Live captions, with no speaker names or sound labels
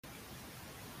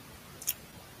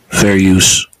fair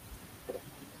use.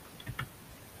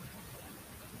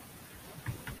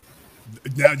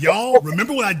 Now, y'all,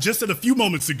 remember what I just said a few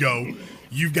moments ago?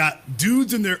 You've got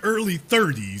dudes in their early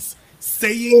 30s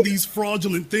saying these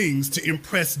fraudulent things to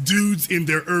impress dudes in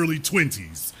their early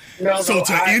 20s.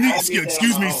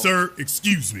 Excuse me, sir,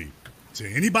 excuse me. To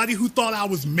anybody who thought I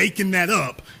was making that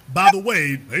up, by the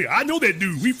way, hey, I know that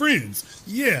dude, we friends.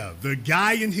 Yeah, the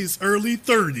guy in his early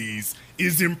 30s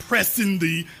is impressing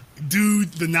the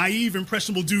dude, the naive,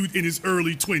 impressionable dude in his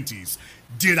early 20s.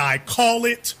 Did I call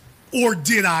it or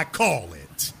did I call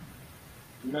it?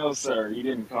 No, sir, you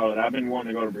didn't call it. I've been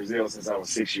wanting to go to Brazil since I was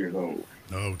 6 years old.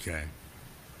 Okay.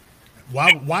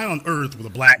 Why on earth would a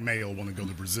black male want to go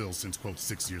to Brazil since, quote,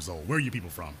 6 years old? Where are you people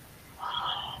from?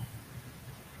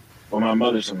 Well, my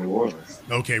mother's from New Orleans.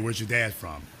 Okay, where's your dad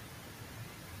from?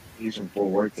 He's from Fort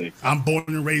Worth, Texas. I'm born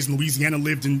and raised in Louisiana,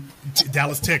 lived in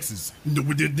Dallas, Texas.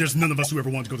 There's none of us who ever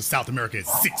wanted to go to South America at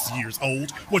 6 years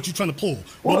old. What you trying to pull?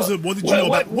 What did you know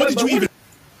about? What did you even?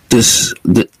 This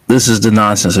is the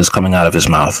nonsense that's coming out of his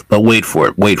mouth. But wait for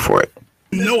it.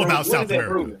 Know about South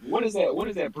America? What is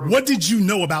that proving? What did you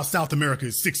know about South America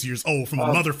at 6 years old from a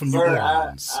mother from New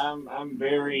Orleans? I'm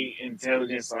very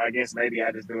intelligent, so I guess maybe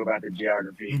I just know about the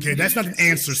geography. Okay, that's not an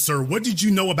answer, sir. What did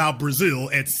you know about Brazil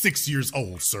at 6 years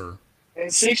old, sir?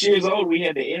 At 6 years old, we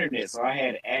had the internet, so I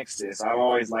had access. I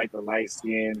always liked the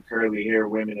light-skinned, curly hair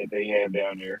women that they have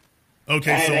down there.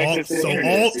 Okay, you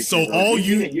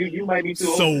might be too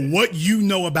old. So what you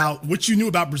knew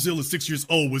about Brazil at 6 years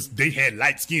old was they had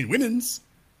light-skinned women's.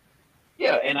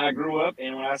 Yeah, and I grew up,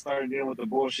 and when I started dealing with the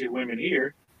bullshit women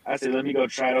here, I said, let me go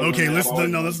try those. Okay, let's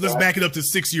back it up to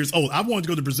 6 years old. I wanted to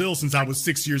go to Brazil since I was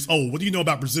 6 years old. What do you know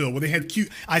about Brazil? Well, they had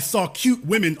I saw cute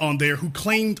women on there who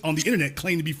claimed on the internet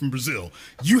to be from Brazil.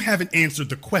 You haven't answered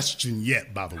the question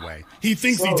yet, by the way. He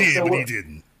thinks he did, but he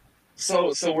didn't.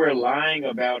 So we're lying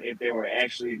about if they were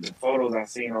actually the photos I've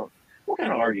seen. What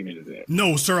kind of argument is that?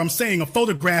 No, sir, I'm saying a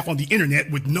photograph on the internet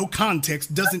with no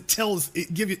context doesn't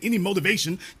give you any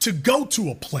motivation to go to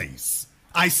a place.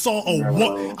 I saw a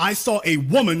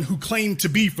woman who claimed to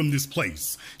be from this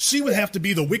place. She would have to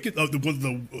be the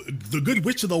good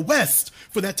witch of the West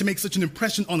for that to make such an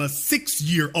impression on a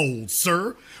 6-year-old,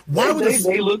 sir.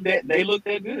 They look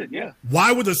that good, yeah.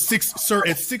 Why would at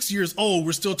 6 years old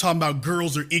we're still talking about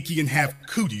girls are icky and have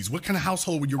cooties? What kind of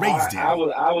household were you raised in? I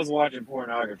was watching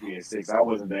pornography at 6. I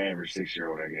wasn't the average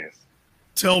 6-year-old, I guess.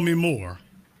 Tell me more.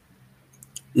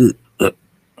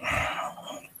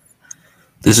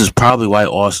 This is probably why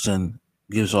Austin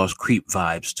gives off creep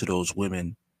vibes to those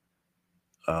women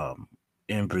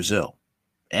in Brazil.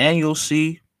 And you'll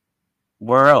see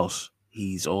where else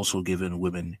he's also given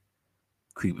women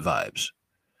creep vibes.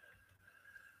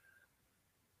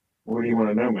 What do you want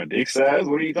to know? My dick size?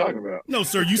 What are you talking about? No,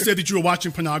 sir. You said that you were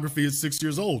watching pornography at 6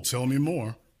 years old. Tell me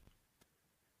more.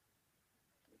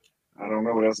 I don't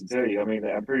know what else to tell you. I mean,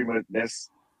 I pretty much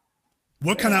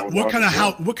What kind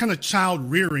of child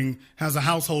rearing has a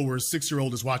household where a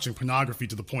 6-year-old is watching pornography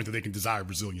to the point that they can desire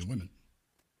Brazilian women?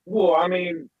 Well, I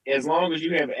mean, as long as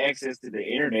you have access to the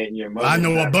internet and your mother. I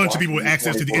know a bunch of people with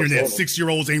access to the internet.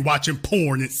 6-year-olds ain't watching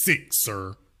porn at 6,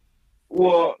 sir.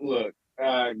 Well, look,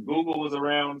 Google was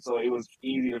around, so it was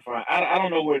easy to find. I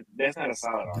don't know what. That's not a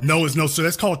solid argument. No, it's no, sir.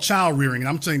 That's called child rearing, and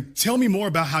I'm saying, tell me more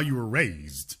about how you were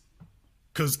raised.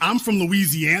 Because I'm from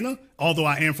Louisiana, although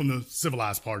I am from the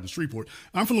civilized part in Shreveport.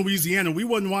 I'm from Louisiana. We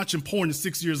wasn't watching porn at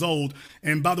 6 years old.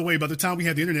 And by the way, by the time we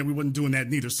had the internet, we wasn't doing that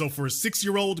neither. So for a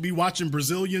 6-year-old to be watching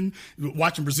Brazilian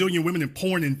women in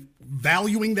porn and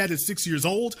valuing that at 6 years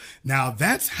old, now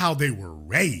that's how they were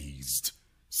raised.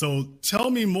 So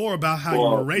tell me more about how you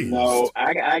were raised. No,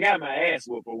 I got my ass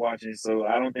whooped for watching it, so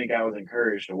I don't think I was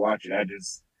encouraged to watch it. I've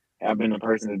been the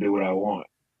person to do what I want.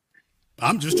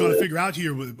 I'm just trying to figure out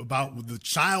here about the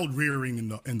child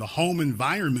rearing and the home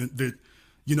environment that,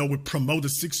 would promote a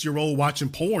 6-year-old watching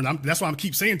porn. That's why I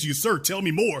keep saying to you, sir, tell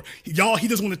me more. Y'all, he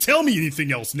doesn't want to tell me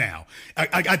anything else now.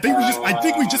 I think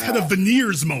we just had a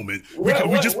veneers moment. We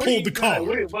just pulled the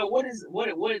card. But what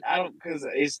I don't, because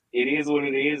it is what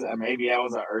it is. Maybe I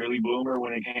was an early bloomer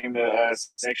when it came to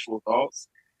sexual thoughts.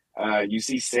 You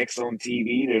see sex on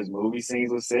TV. There's movie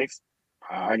scenes with sex.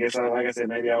 I guess, like I said,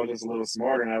 maybe I was just a little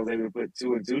smarter and I was able to put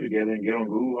 2 and 2 together and get on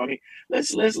Google. I mean,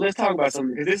 let's talk about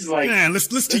something, because this is like, man, let's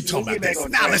keep talking about this.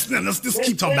 Let's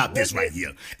keep talking about this right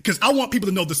here, because I want people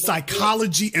to know the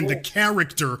psychology and the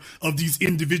character of these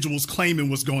individuals claiming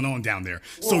what's going on down there.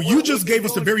 So you just gave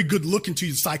us a very good look into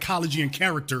the psychology and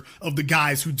character of the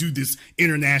guys who do this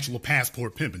international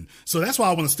passport pimping. So that's why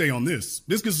I want to stay on this.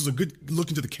 This gives us a good look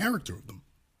into the character of them.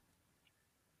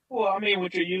 Well, I mean,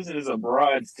 what you're using is a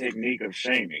broad technique of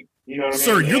shaming. You know what I mean?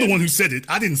 Sir, you're the one who said it.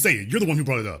 I didn't say it. You're the one who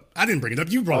brought it up. I didn't bring it up.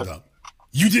 You brought it up.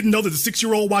 You didn't know that a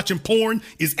 6-year-old watching porn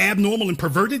is abnormal and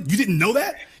perverted? You didn't know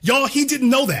that? Y'all, he didn't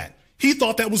know that. He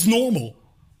thought that was normal.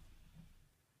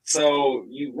 So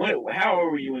how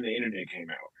old were you when the internet came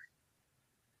out?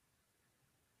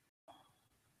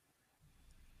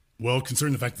 Well,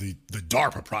 concerning the fact that the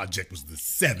DARPA project was the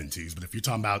 70s, but if you're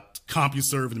talking about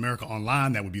CompuServe in America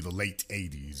Online, that would be the late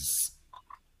 80s.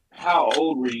 How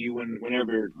old were you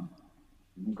whenever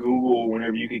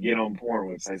you could get on porn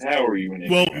websites? How old were you when it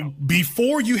came out?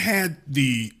 Before you had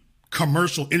the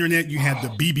commercial internet, you had the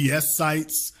BBS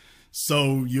sites.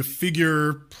 So you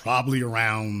figure probably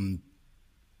around,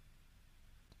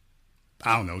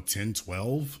 I don't know, 10,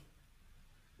 12.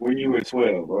 When you were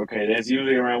 12. Okay, that's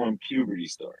usually around when puberty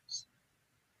starts.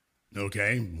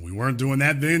 Okay, we weren't doing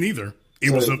that then either.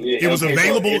 It was available. It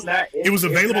was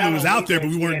available. It was out there, but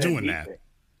we weren't doing that.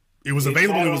 It was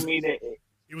available.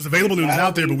 It was available. It was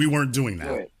out there, but we weren't doing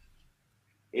that.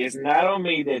 It's not on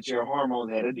me that your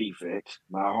hormones had a defect.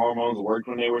 My hormones worked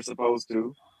when they were supposed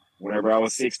to. Whenever I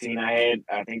was 16, I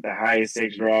think, the highest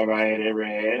sex drive I had ever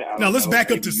had. Now let's back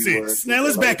up to 6.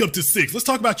 Let's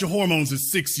talk about your hormones at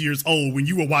 6 years old when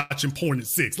you were watching porn at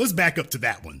 6. Let's back up to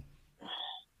that one.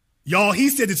 Y'all, he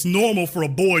said it's normal for a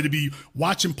boy to be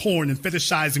watching porn and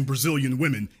fetishizing Brazilian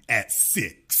women at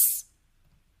 6.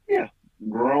 Yeah,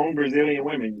 grown Brazilian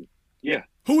women. Yeah.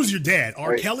 Who was your dad?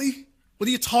 R. Kelly? What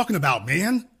are you talking about,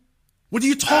 man? What are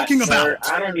you talking about?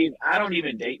 Sir, I don't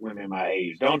even date women my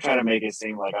age. Don't try to make it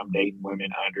seem like I'm dating women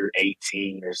under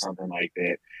 18 or something like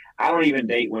that. I don't even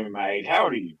date women my age. How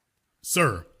old are you?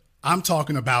 Sir, I'm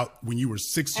talking about when you were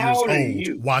 6 years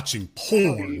old watching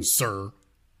porn, sir.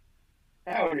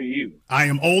 How old are you? I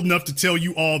am old enough to tell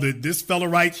you all that this fella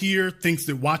right here thinks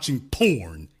that watching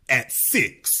porn at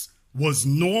 6 was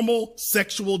normal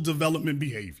sexual development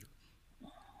behavior.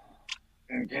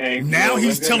 Okay. Now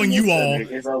he's telling you all,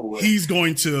 he's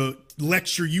going to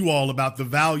lecture you all about the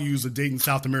values of dating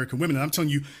South American women. And I'm telling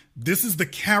you, this is the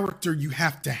character you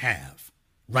have to have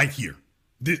right here.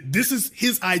 This is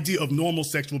his idea of normal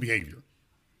sexual behavior.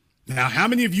 Now, how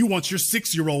many of you want your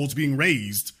 6-year-olds being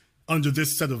raised under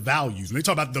this set of values? And they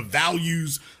talk about the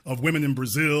values of women in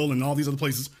Brazil and all these other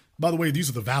places. By the way, these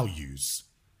are the values.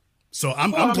 So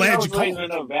I'm glad you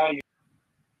called.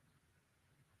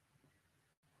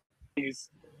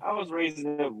 I was raised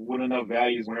with enough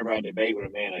values. Whenever I debate with a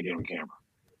man, I get on camera.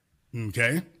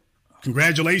 Okay.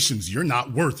 Congratulations. You're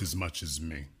not worth as much as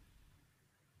me.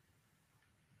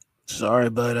 Sorry,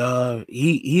 but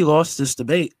he lost this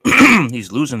debate.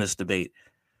 He's losing this debate.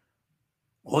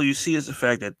 All you see is the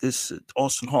fact that this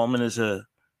Austin Hallman is a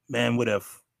man with a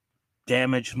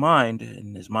damaged mind,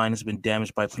 and his mind has been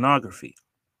damaged by pornography.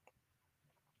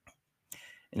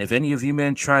 And if any of you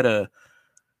men try to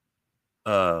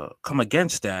come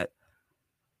against that,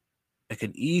 I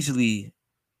can easily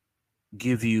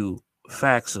give you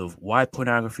facts of why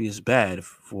pornography is bad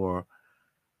for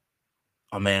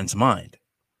a man's mind.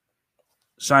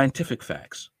 Scientific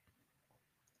facts.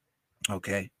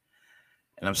 Okay.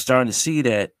 And I'm starting to see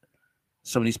that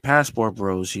some of these passport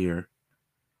bros here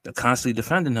that constantly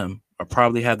defending him are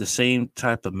probably have the same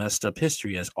type of messed up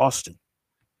history as Austin.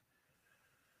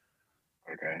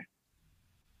 Okay.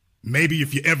 Maybe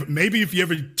if you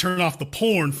ever turn off the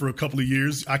porn for a couple of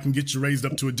years, I can get you raised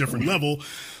up to a different level.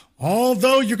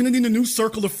 Although you're going to need a new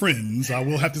circle of friends. I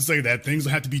will have to say that. Things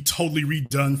will have to be totally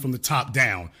redone from the top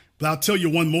down. But I'll tell you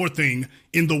one more thing.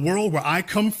 In the world where I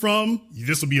come from,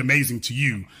 this will be amazing to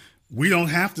you. We don't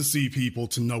have to see people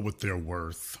to know what they're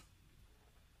worth.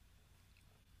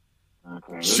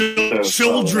 Okay.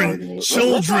 Children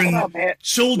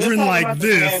like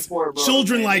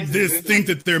this think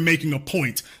that they're making a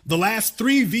point. The last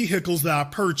 3 vehicles that I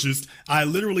purchased, I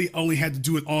literally only had to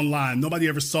do it online. Nobody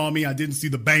ever saw me. I didn't see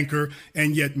the banker,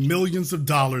 and yet millions of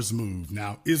dollars moved.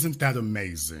 Now, isn't that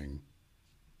amazing?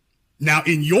 Now,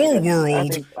 in your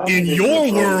world,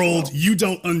 you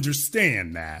don't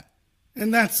understand that,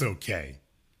 and that's okay.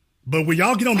 But when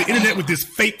y'all get on the internet with this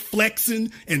fake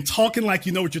flexing and talking like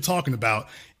you know what you're talking about,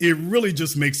 it really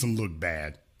just makes them look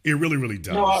bad. It really, really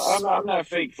does. No, I'm not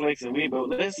fake flexing. But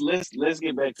let's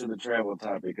get back to the travel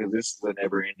topic, because this is a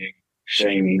never-ending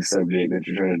shaming subject that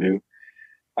you're trying to do.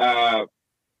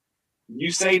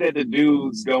 You say that the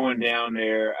dudes going down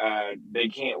there, they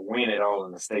can't win at all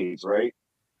in the States, right?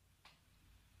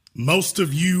 Most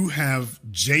of you have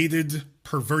jaded,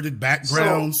 perverted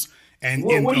backgrounds. And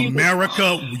in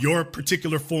America, your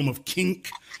particular form of kink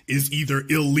is either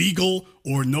illegal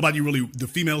or the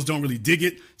females don't really dig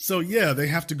it. So yeah, they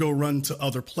have to go run to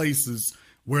other places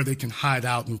where they can hide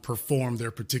out and perform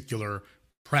their particular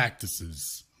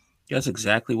practices. That's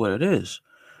exactly what it is.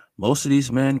 Most of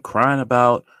these men crying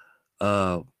about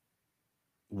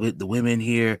with the women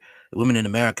here, the women in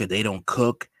America, they don't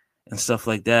cook and stuff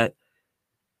like that.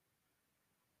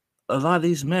 A lot of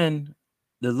these men,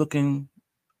 they're looking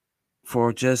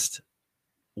for just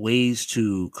ways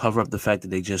to cover up the fact that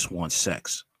they just want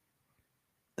sex.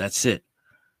 That's it.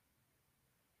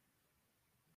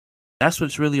 That's what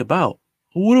it's really about.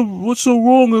 What's so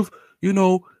wrong if,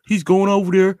 he's going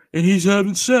over there and he's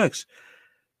having sex?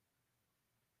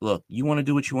 Look, you want to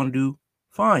do what you want to do?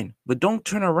 Fine. But don't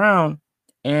turn around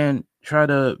and try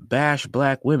to bash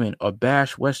black women or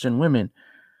bash Western women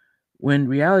when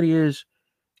reality is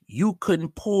you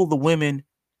couldn't pull the women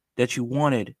that you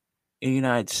wanted in the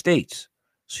United States.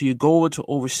 So you go over to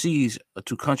overseas,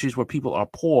 to countries where people are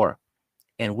poor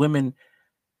and women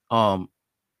have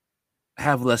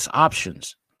less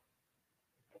options.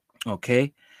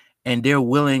 Okay? And they're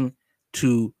willing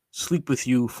to sleep with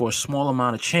you for a small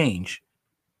amount of change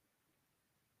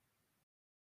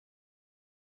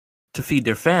to feed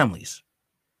their families,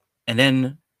 and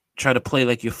then try to play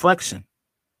like you're flexing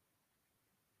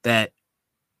that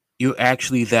you're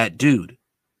actually that dude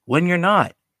when you're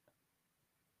not.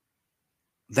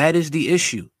 That is the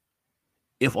issue.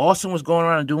 If Austin was going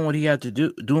around and doing what he had to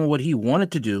do, doing what he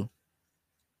wanted to do,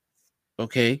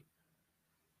 okay,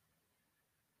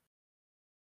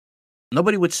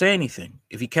 nobody would say anything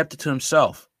if he kept it to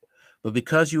himself. But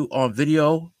because you on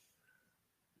video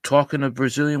talking to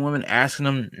Brazilian women, asking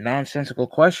them nonsensical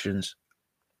questions,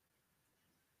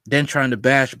 then trying to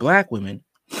bash black women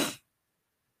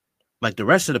like the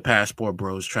rest of the passport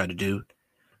bros try to do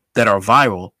that are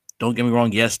viral. Don't get me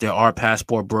wrong. Yes, there are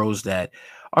passport bros that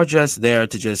are just there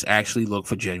to just actually look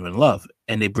for genuine love.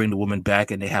 And they bring the woman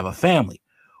back and they have a family.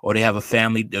 Or they have a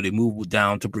family, or they move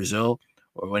down to Brazil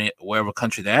or wherever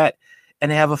country they're at.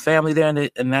 And they have a family there,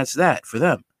 and that's that for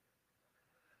them.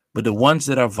 But the ones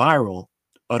that are viral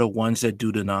are the ones that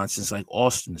do the nonsense like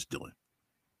Austin's doing.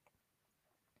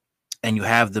 And you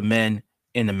have the men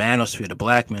in the manosphere, the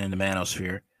black men in the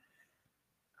manosphere,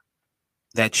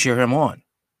 that cheer him on.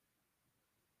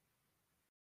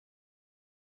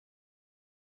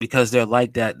 Because they're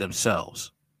like that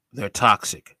themselves. They're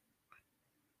toxic.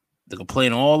 They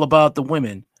complain all about the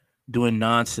women doing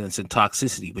nonsense and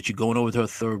toxicity, but you're going over to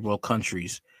third world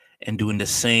countries and doing the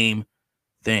same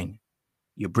thing.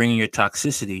 You're bringing your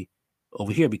toxicity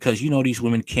over here because these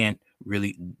women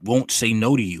won't say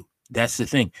no to you. That's the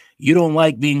thing. You don't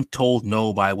like being told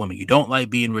no by a woman. You don't like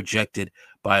being rejected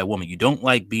by a woman. You don't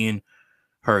like being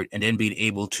hurt and then being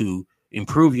able to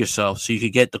improve yourself so you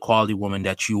could get the quality woman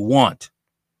that you want.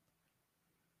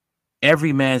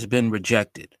 Every man's been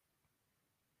rejected.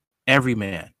 Every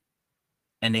man.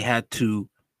 And they had to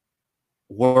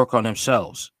work on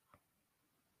themselves.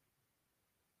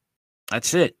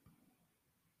 That's it.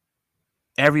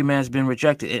 Every man's been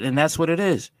rejected. And that's what it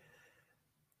is.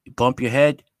 You bump your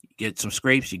head, you get some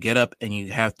scrapes, you get up, and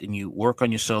you work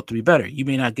on yourself to be better. You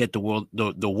may not get the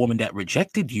woman that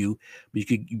rejected you,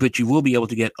 but you will be able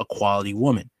to get a quality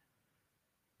woman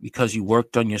because you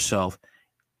worked on yourself,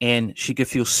 and she could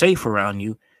feel safe around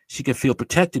you, she could feel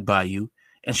protected by you,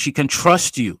 and she can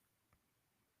trust you.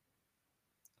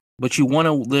 But you want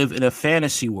to live in a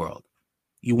fantasy world.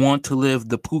 You want to live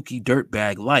the Pookie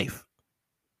dirtbag life.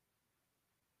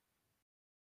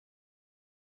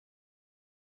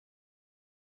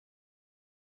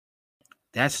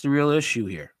 That's the real issue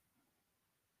here.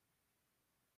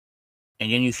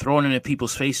 And then you throw it into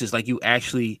people's faces like you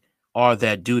actually are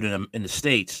that dude in the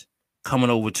States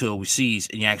coming over to overseas,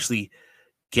 and you're actually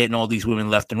getting all these women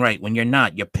left and right when you're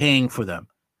not. You're paying for them.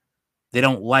 They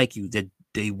don't like you.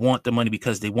 They want the money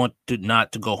because they want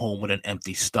not to go home with an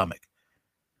empty stomach.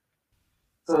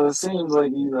 So it seems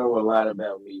like you know a lot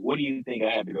about me. What do you think I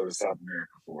had to go to South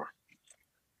America for?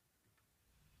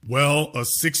 Well, a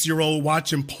 6-year-old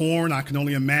watching porn, I can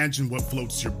only imagine what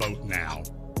floats your boat now.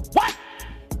 What?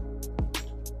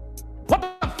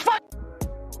 What the fuck?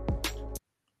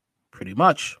 Pretty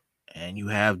much. And you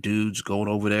have dudes going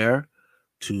over there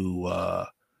to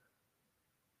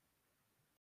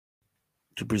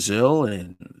Brazil,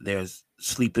 and they're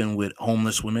sleeping with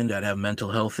homeless women that have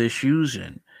mental health issues,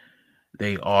 and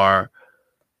they are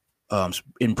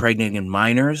impregnating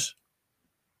minors.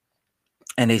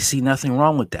 And they see nothing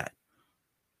wrong with that.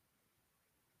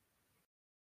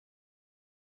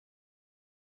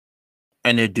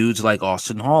 And they're dudes like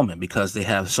Austin Hallman because they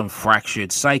have some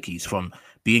fractured psyches from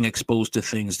being exposed to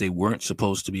things they weren't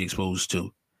supposed to be exposed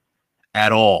to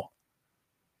at all.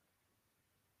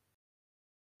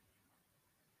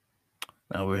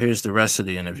 Now, here's the rest of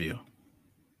the interview.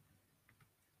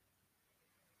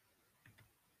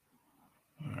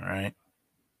 All right.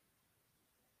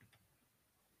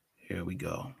 Here we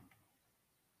go.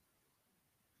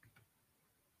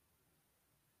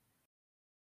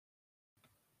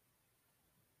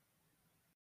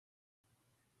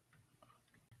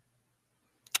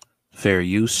 Fair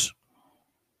use.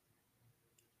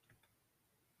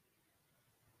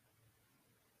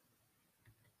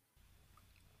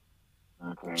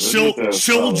 Okay.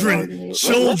 Children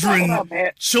like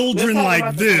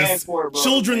this Passport.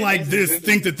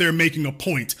 think that they're making a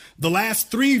point. The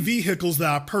last 3 vehicles that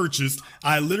I purchased,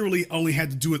 I literally only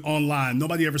had to do it online.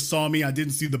 Nobody ever saw me. I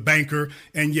didn't see the banker,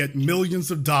 and yet millions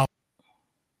of dollars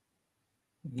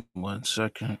 1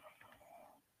 second.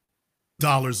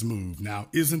 Move. Now,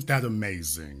 isn't that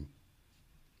amazing?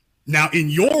 Now, in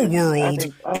your world,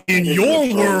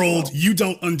 you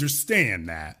don't understand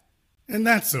that. And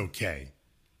that's okay.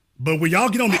 But when y'all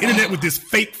get on the internet with this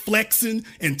fake flexing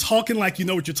and talking like you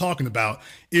know what you're talking about,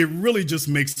 it really just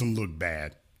makes them look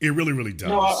bad. It really, really does.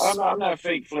 No, I'm not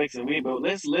fake flexing me, but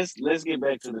let's get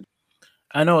back to the.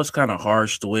 I know it's kind of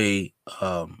harsh the way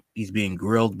he's being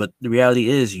grilled, but the reality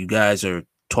is you guys are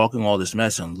talking all this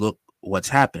mess and look what's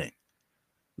happening.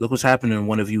 Look what's happening when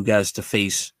one of you guys to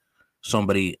face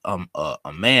somebody, a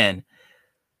man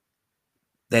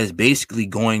that is basically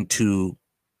going to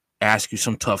ask you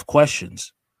some tough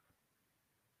questions.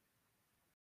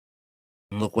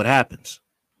 And look what happens.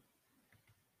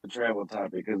 The travel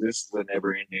topic, because this is a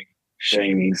never-ending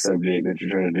shaming subject that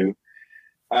you're trying to do.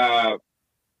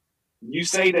 You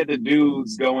say that the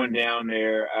dudes going down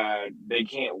there, they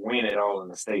can't win at all in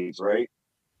the States, right?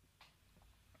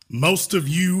 Most of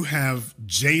you have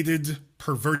jaded,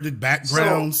 perverted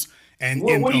backgrounds. And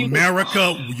in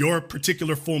America, your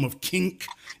particular form of kink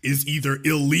is either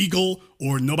illegal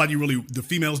or the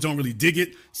females don't really dig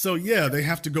it. So yeah, they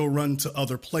have to go run to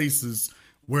other places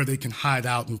where they can hide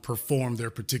out and perform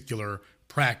their particular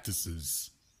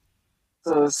practices.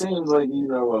 So it seems like you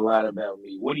know a lot about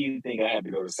me. What do you think I had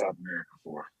to go to South America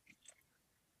for?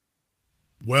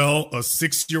 Well, a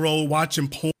 6-year-old watching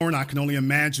porn, I can only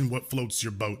imagine what floats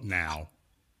your boat now.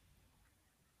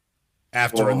 I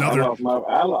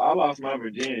lost my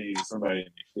virginity to somebody in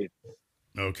the 50s.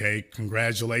 Okay,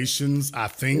 congratulations. I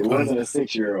think it wasn't a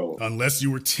 6-year-old. Unless you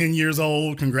were 10 years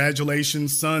old,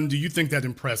 congratulations, son. Do you think that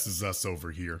impresses us over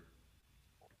here?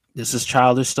 This is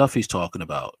childish stuff he's talking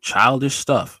about. Childish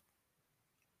stuff.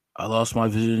 I lost my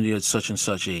virginity at such and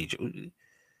such age.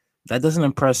 That doesn't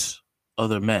impress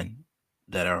other men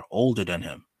that are older than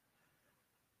him.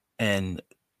 And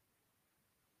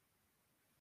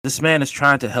this man is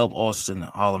trying to help Austin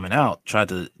Holloman out, try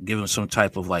to give him some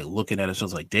type of like looking at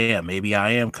himself like, damn, maybe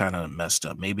I am kind of messed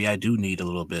up. Maybe I do need a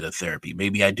little bit of therapy.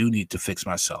 Maybe I do need to fix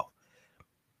myself.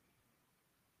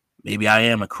 Maybe I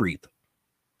am a creep.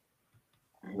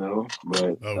 No,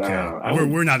 but okay,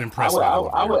 we're not impressed.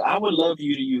 I would love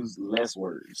you to use less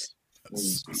words.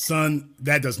 Son,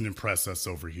 that doesn't impress us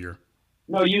over here.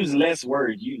 No, use less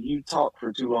words. You talk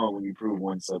for too long when you prove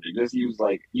one subject. Just use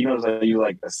like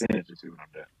a sentence or two.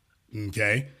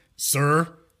 Okay, sir,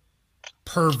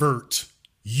 pervert,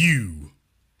 you.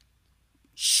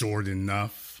 Short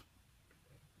enough.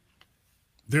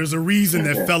 There's a reason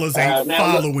that fellas ain't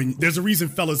following. There's a reason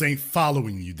fellas ain't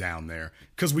following you down there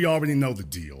because we already know the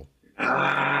deal.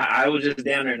 I was just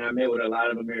down there and I met with a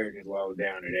lot of Americans while I was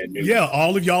down there. Yeah,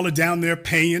 all of y'all are down there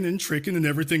paying and tricking and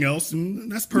everything else,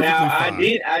 and that's perfectly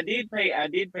fine. I did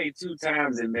pay 2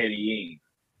 times in Medellin.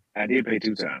 I did pay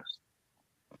 2 times.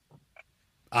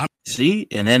 See,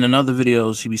 and then in other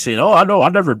videos he be saying, "Oh, I know, I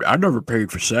never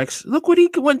paid for sex." Look what he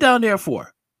went down there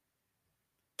for.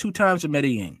 2 times in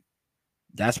Medellin.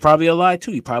 That's probably a lie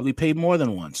too. He probably paid more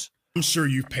than once. I'm sure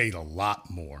you paid a lot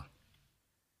more.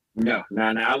 No.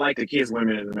 I like to kiss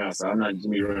women in the mouth, so I'm not just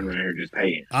me running around here just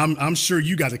paying. I'm sure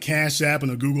you got a Cash App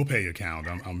and a Google Pay account.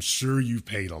 I'm sure you've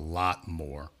paid a lot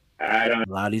more. A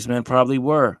lot of these men probably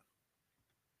were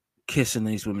kissing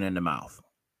these women in the mouth.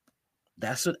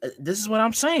 This is what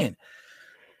I'm saying.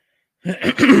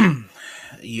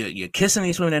 You're kissing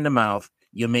these women in the mouth.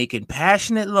 You're making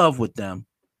passionate love with them.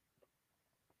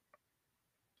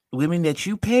 Women that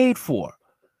you paid for.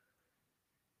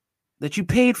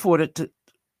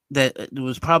 That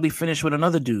was probably finished with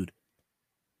another dude.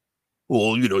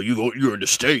 Well, you're in the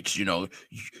States, you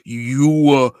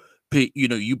pay,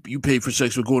 you pay for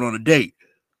sex for going on a date.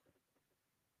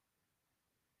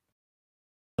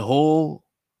 The whole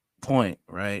point,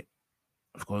 right,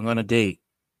 of going on a date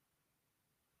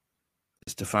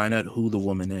is to find out who the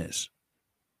woman is.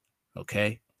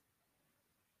 Okay?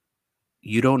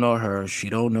 You don't know her, she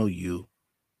don't know you.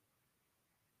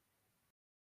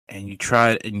 And you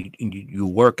try and you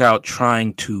work out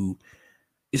trying to,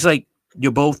 it's like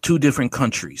you're both two different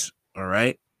countries, all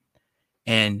right?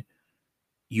 And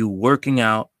you working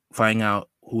out, finding out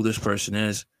who this person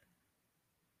is,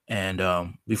 and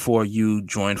before you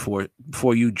join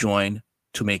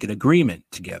to make an agreement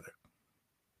together.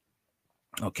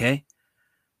 Okay?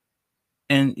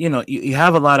 And you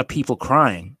have a lot of people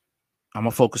crying. I'm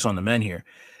gonna focus on the men here.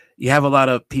 You have a lot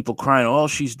of people crying, oh,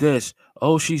 she's this,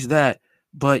 oh, she's that,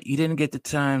 but you didn't get the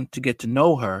time to get to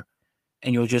know her,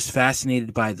 and you're just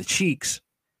fascinated by the cheeks.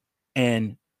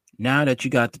 And now that you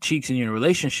got the cheeks in your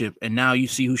relationship, and now you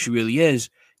see who she really is,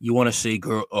 you want to say,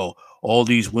 girl, oh, all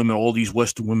these women, all these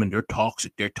Western women, they're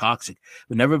toxic.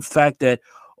 But never the fact that,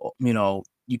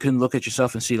 you can look at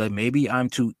yourself and see, like, maybe I'm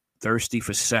too thirsty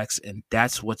for sex, and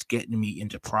that's what's getting me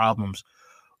into problems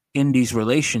in these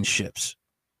relationships.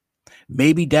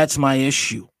 Maybe that's my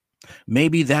issue.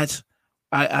 Maybe that's,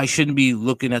 I shouldn't be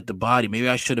looking at the body. Maybe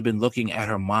I should have been looking at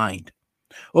her mind.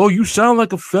 Oh, you sound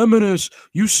like a feminist.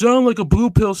 You sound like a blue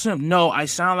pill simp. No, I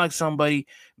sound like somebody.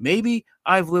 Maybe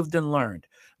I've lived and learned.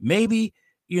 Maybe,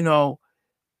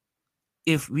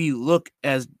 if we look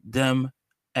at them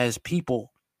as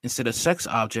people instead of sex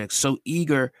objects, so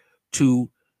eager to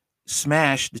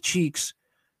smash the cheeks,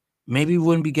 maybe we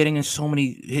wouldn't be hitting so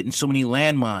many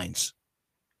landmines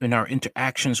in our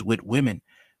interactions with women.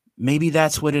 Maybe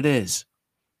that's what it is.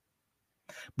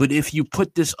 But if you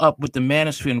put this up with the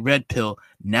manosphere and red pill,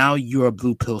 now you're a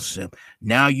blue pill simp.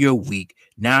 Now you're weak.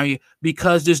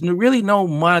 Because there's really no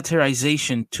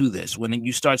monetization to this. When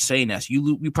you start saying this,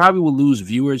 you probably will lose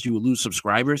viewers. You will lose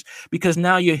subscribers, because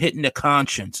now you're hitting the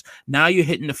conscience. Now you're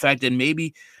hitting the fact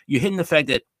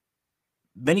that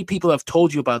many people have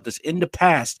told you about this in the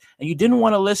past, and you didn't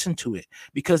want to listen to it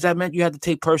because that meant you had to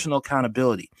take personal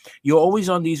accountability. You're always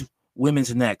on these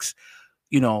women's necks,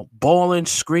 bawling,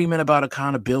 screaming about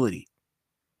accountability.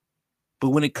 But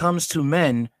when it comes to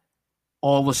men,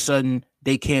 all of a sudden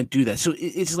they can't do that. So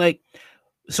it's like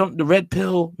the red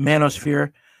pill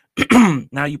manosphere.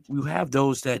 Now you have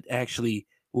those that actually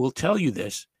will tell you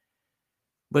this,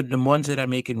 but the ones that are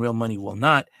making real money will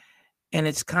not. And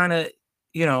it's kind of,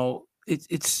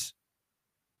 it's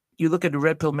you look at the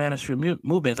red pill manosphere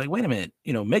movement. It's like, wait a minute,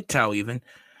 MGTOW even.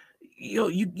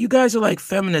 You guys are like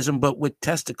feminism, but with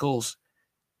testicles.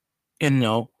 And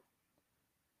a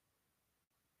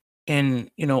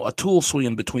tool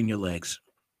swinging between your legs.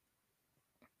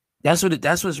 That's what it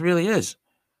really is.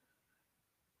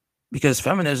 Because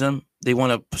feminism, they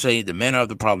want to say the men are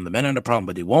the problem,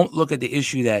 but they won't look at the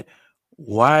issue that,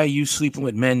 why are you sleeping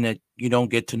with men that you don't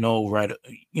get to know, right?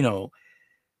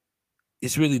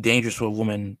 It's really dangerous for a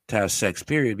woman to have sex,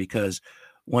 period, because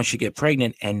once you get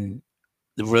pregnant and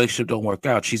the relationship don't work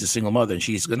out, she's a single mother, and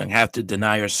she's going to have to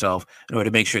deny herself in order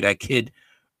to make sure that kid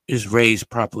is raised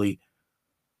properly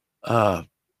for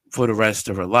the rest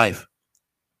of her life.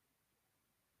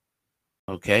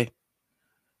 Okay?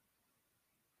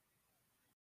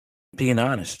 Being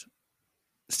honest.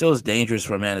 Still is dangerous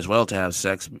for a man as well to have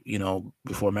sex,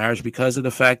 before marriage, because of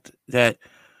the fact that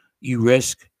you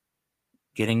risk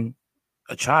getting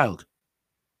a child.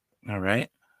 All right?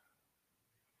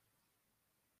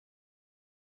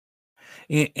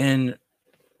 And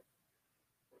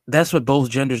that's what both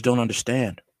genders don't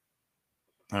understand.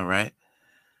 All right?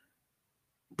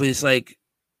 But it's like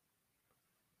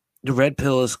the red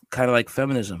pill is kind of like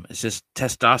feminism. It's just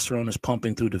testosterone is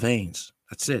pumping through the veins.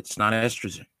 That's it. It's not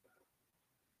estrogen.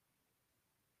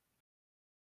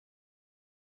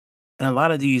 And a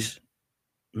lot of these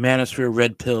manosphere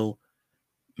red pill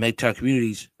MGTOW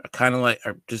communities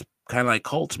are just kind of like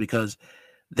cults, because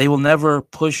they will never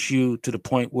push you to the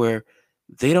point where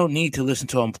they don't need to listen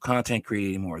to a content creator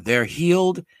anymore. They're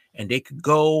healed, and they could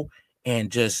go and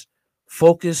just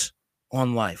focus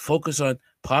on life, focus on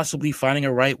possibly finding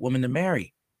a right woman to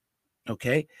marry.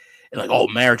 Okay? And like, oh,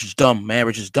 marriage is dumb.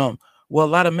 Well, a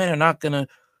lot of men are not going to,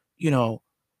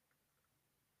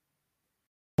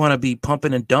 want to be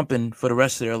pumping and dumping for the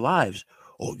rest of their lives.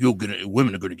 Oh,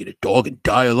 women are going to get a dog and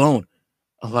die alone.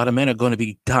 A lot of men are going to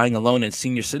be dying alone in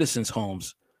senior citizens'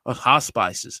 homes or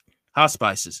hospices,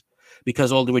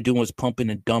 because all they were doing was pumping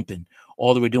and dumping.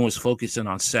 All they were doing was focusing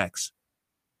on sex.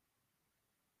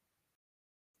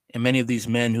 And many of these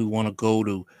men who want to go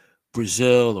to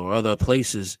Brazil or other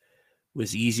places where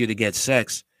it's easier to get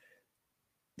sex,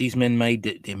 these men may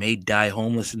die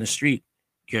homeless in the street,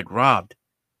 get robbed,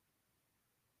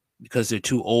 because they're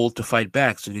too old to fight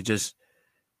back. So it's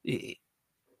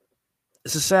a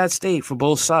sad state for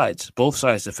both sides,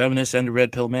 the feminist and the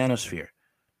red pill manosphere.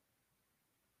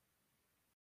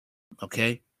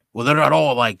 Okay? Well, they're not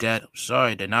all like that. I'm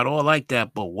sorry, they're not all like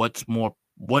that, but what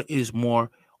is more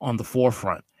on the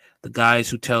forefront? The guys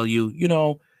who tell you,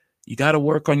 You got to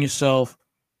work on yourself.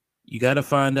 You got to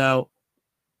find out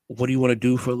what do you want to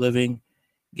do for a living.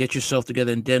 Get yourself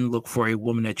together and then look for a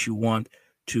woman that you want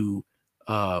to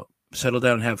settle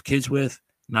down and have kids with,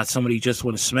 not somebody you just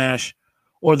want to smash,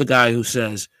 or the guy who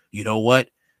says, you know what,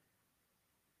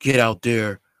 get out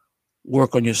there,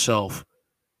 work on yourself,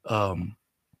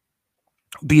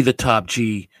 be the top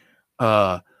G,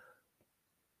 says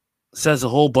a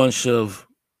whole bunch of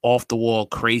off-the-wall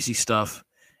crazy stuff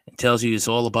and tells you it's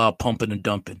all about pumping and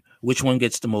dumping. Which one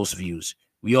gets the most views?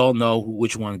 We all know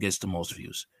which one gets the most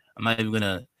views. I'm not even going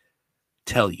to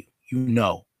tell you. You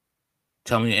know.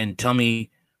 Tell me,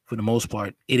 for the most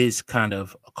part, it is kind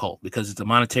of a cult because it's a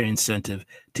monetary incentive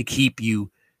to keep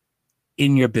you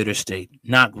in your bitter state,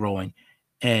 not growing,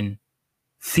 and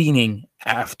fiending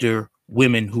after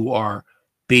women who are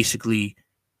basically,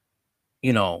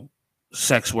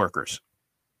 sex workers.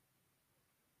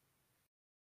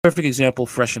 Perfect example,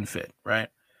 Fresh and Fit, right?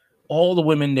 All the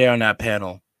women there on that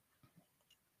panel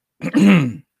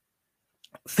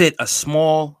fit a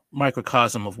small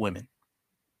microcosm of women,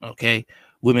 okay?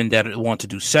 Women that want to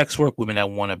do sex work, women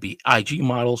that want to be IG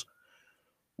models,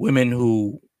 women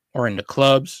who are in the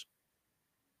clubs,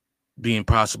 being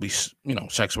possibly,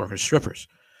 sex workers, strippers,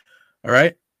 all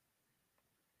right?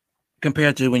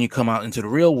 Compared to when you come out into the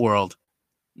real world,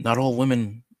 not all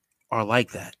women are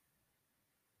like that.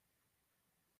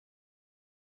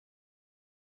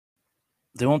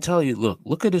 They won't tell you,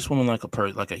 look at this woman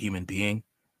like a human being,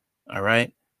 all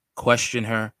right? Question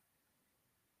her.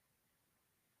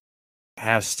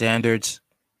 Have standards.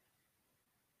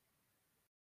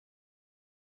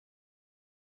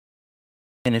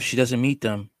 And if she doesn't meet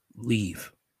them,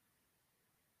 leave.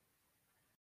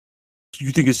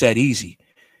 You think it's that easy?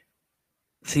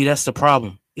 See, that's the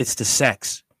problem. It's the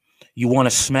sex. You want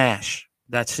to smash.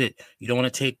 That's it. You don't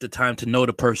want to take the time to know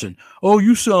the person. Oh,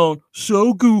 you sound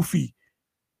so goofy.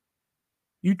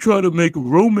 You try to make a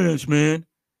romance, man.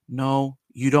 No,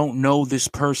 you don't know this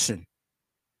person.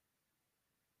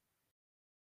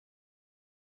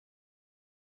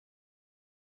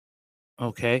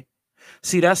 Okay?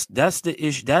 See, that's the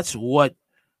issue. That's what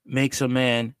makes a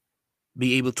man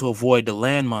be able to avoid the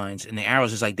landmines and the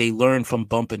arrows. Is like they learn from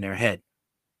bumping their head.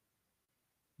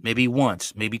 Maybe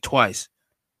once, maybe twice,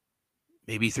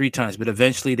 maybe 3 times, but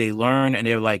eventually they learn and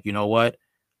they're like, you know what?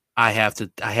 I have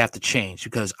to change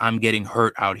because I'm getting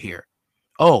hurt out here.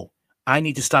 Oh, I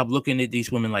need to stop looking at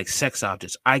these women like sex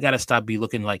objects. I got to stop be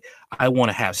looking like I want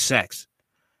to have sex.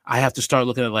 I have to start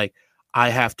looking at like I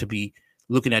have to be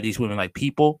looking at these women like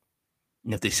people.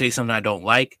 And if they say something I don't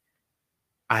like,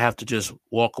 I have to just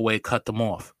walk away, cut them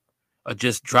off, or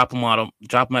just drop them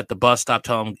at the bus stop,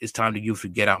 tell them it's time to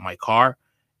get out my car,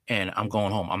 and I'm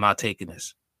going home. I'm not taking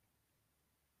this.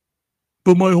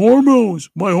 But my hormones.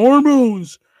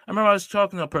 I remember I was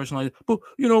talking to a person like, but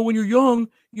when you're young,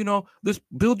 this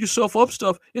build yourself up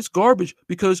stuff, it's garbage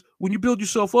because when you build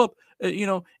yourself up,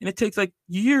 and it takes like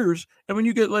years, and when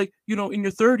you get like, in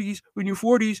your 30s, when you're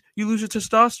 40s, you lose your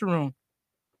testosterone.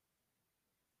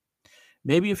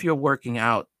 Maybe if you're working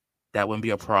out, that wouldn't be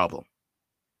a problem.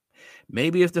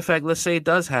 Maybe if the fact, let's say it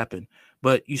does happen,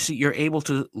 but you see, you're able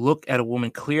to look at a woman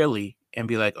clearly and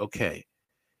be like, okay,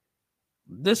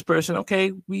 this person,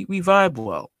 okay, we vibe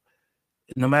well.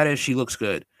 No matter if she looks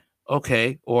good,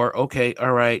 okay, or okay,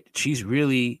 all right, she's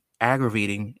really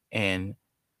aggravating and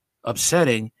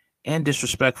upsetting and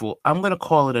disrespectful. I'm going to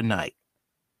call it a night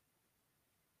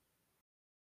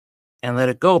and let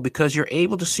it go because you're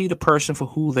able to see the person for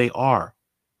who they are.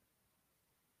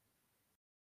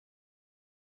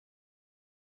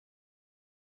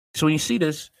 So when you see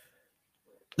this,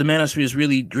 the manosphere is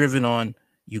really driven on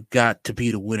you got to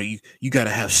be the winner. You got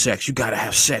to have sex. You got to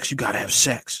have sex. You got to have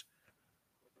sex.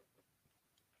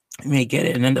 You may get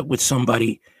it and end up with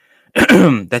somebody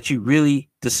that you really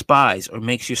despise or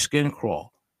makes your skin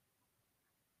crawl.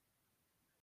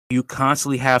 You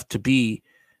constantly have to be,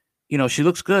 she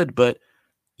looks good, but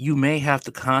you may have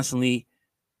to constantly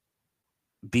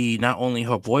be not only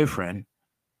her boyfriend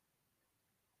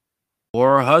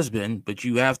or her husband, but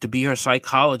you have to be her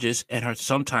psychologist and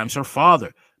sometimes her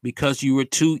father because you were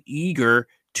too eager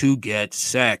to get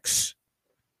sex.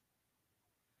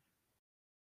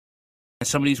 And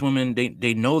some of these women,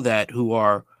 they know that, who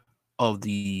are of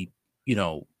the,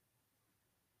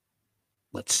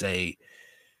 let's say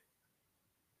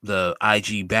the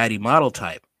IG baddie model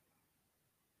type.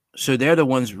 So they're the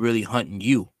ones really hunting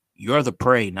you. You're the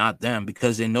prey, not them,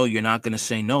 because they know you're not going to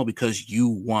say no because you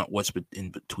want what's in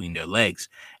between their legs.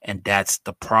 And that's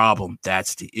the problem.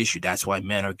 That's the issue. That's why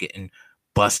men are getting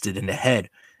busted in the head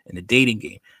in the dating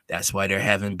game. That's why they're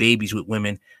having babies with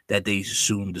women that they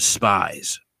soon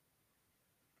despise.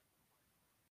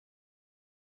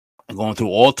 and going through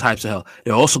all types of hell.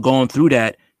 They're also going through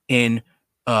that in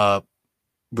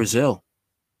Brazil.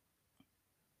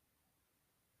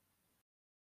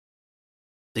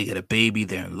 They get a baby,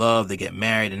 they're in love, they get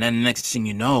married, and then the next thing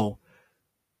you know,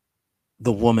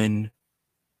 the woman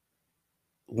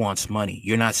wants money.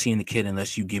 You're not seeing the kid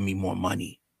unless you give me more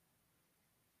money.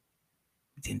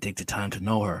 You didn't take the time to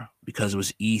know her because it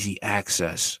was easy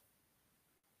access.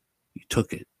 You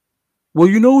took it. Well,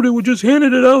 you know, they were just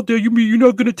handing it out there. You mean you're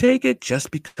not going to take it?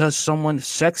 Just because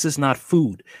sex is not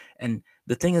food. And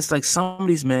the thing is, like, some of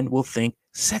these men will think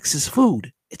sex is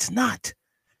food. It's not.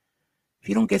 If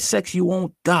you don't get sex, you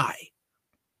won't die.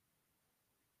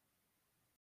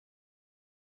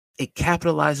 It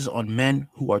capitalizes on men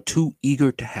who are too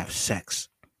eager to have sex.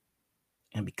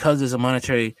 And because there's a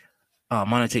monetary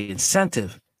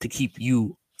incentive to keep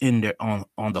you in there on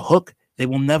the hook, they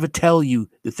will never tell you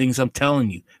the things I'm telling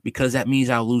you, because that means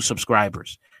I'll lose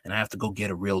subscribers and I have to go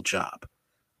get a real job.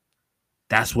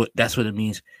 That's what it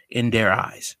means in their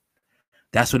eyes.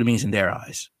 That's what it means in their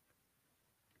eyes.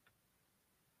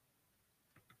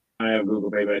 I have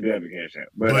Google Pay, but I do have a Cash App.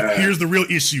 But here's the real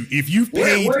issue: if you've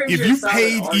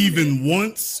paid even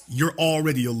once, you're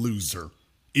already a loser.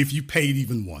 If you paid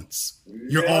even once,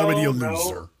 you're already a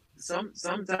loser.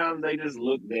 Sometimes they just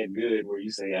look that good where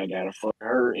you say, I gotta fuck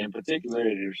her in particular,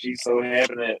 and if she's so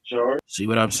happy that charge. See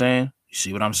what I'm saying? You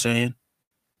see what I'm saying?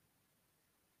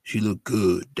 She looked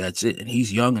good. That's it. And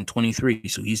he's young and 23,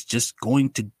 so he's just going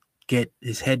to get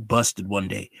his head busted one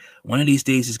day. One of these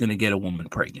days he's going to get a woman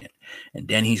pregnant, and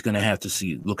then he's going to have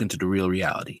to look into the real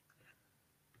reality.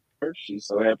 She's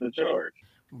so happy to charge.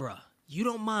 Bruh, you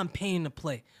don't mind paying to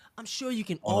play. I'm sure you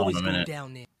can always go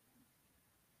down there.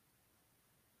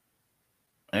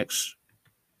 X.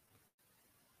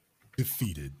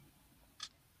 Defeated.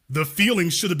 The feeling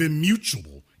should have been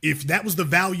mutual. If that was the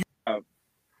value.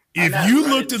 If you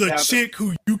looked at a chick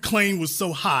who you claimed was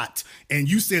so hot and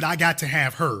you said, I got to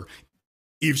have her,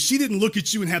 if she didn't look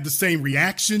at you and have the same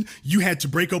reaction, you had to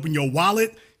break open your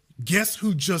wallet. Guess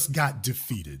who just got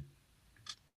defeated?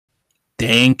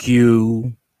 Thank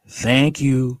you.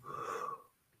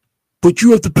 But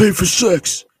you have to pay for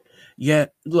sex. Yeah,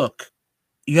 look,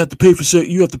 you have to pay for sex.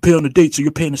 You have to pay on the date, so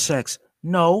you're paying the sex.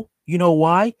 No, you know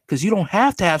why? Because you don't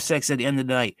have to have sex at the end of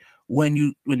the night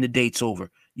when the date's over.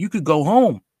 You could go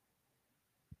home.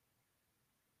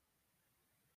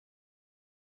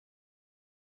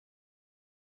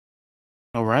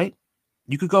 All right?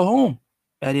 You could go home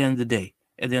at the end of the day,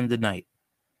 at the end of the night.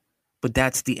 But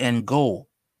that's the end goal.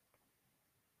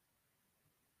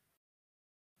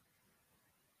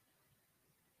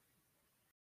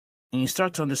 And you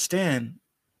start to understand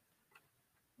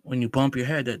when you bump your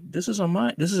head that this is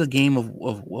a game of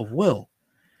will.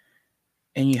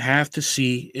 And you have to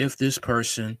see if this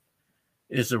person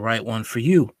is the right one for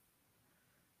you.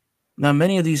 Now,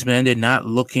 many of these men, they're not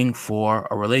looking for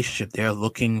a relationship. They're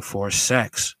looking for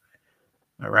sex.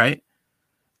 All right?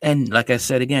 And like I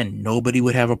said, again, nobody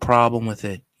would have a problem with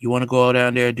it. You want to go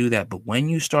down there and do that. But when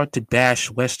you start to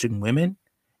bash Western women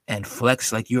and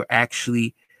flex like you're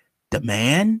actually the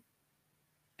man,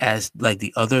 as like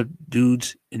the other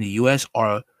dudes in the U.S.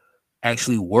 are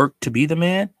actually work to be the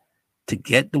man, to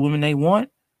get the women they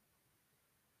want,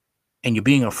 and you're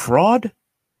being a fraud,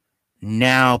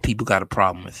 now people got a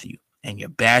problem with you. And you're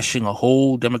bashing a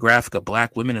whole demographic of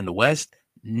black women in the West,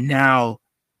 now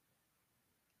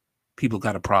people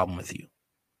got a problem with you.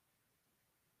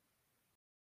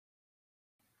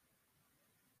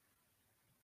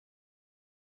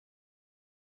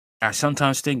 I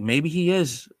sometimes think maybe he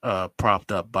is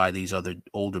propped up by these other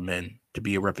older men to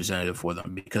be a representative for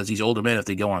them, because these older men, if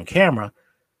they go on camera,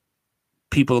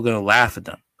 people are going to laugh at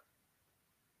them.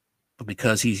 But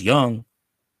because he's young,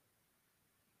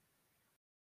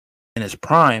 in his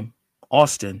prime,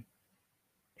 Austin,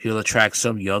 he'll attract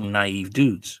some young, naive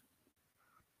dudes.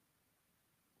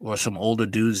 Or some older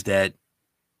dudes that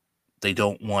they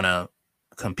don't want to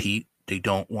compete, they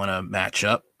don't want to match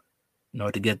up in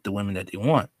order to get the women that they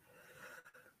want.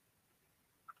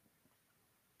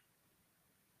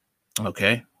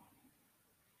 Okay.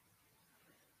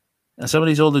 And some of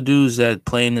these older dudes that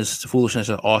playing this foolishness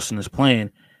that Austin is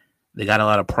playing, they got a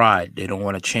lot of pride. They don't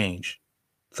want to change.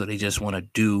 So they just want to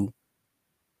do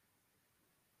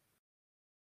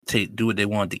what they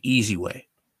want the easy way.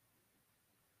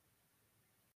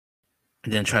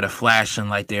 And then try to flash them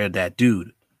like they're that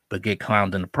dude, but get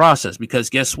clowned in the process. Because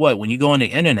guess what? When you go on the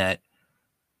internet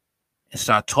and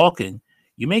start talking,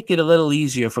 you make it a little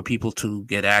easier for people to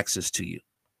get access to you.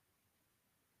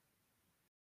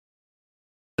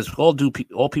 Because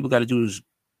all people got to do is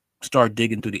start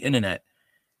digging through the internet,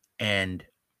 and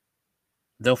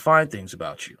they'll find things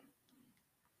about you.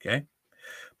 Okay.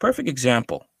 Perfect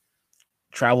example.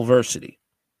 Travelversity.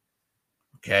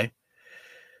 Okay.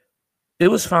 It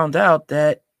was found out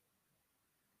that,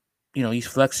 he's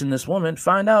flexing this woman.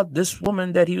 Find out this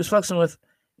woman that he was flexing with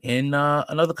in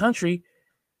another country,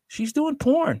 she's doing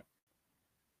porn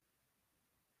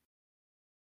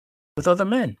with other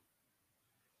men.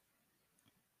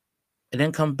 And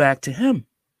then come back to him.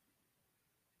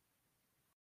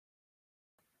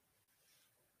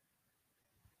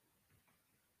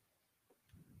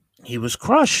 He was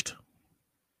crushed.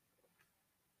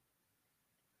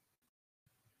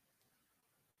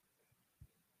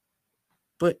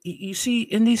 But you see,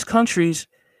 in these countries,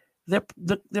 they're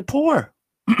poor.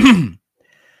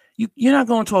 You're not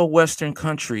going to a Western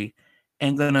country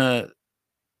and gonna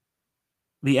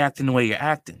be acting the way you're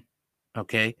acting.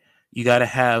 Okay, you got to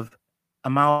have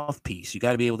a mouthpiece. You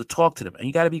got to be able to talk to them, and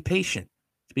you got to be patient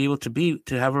to be able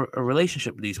to have a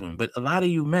relationship with these women. But a lot of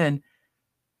you men,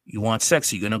 you want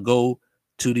sex. You're gonna go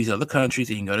to these other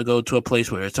countries, and you're gonna go to a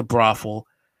place where it's a brothel,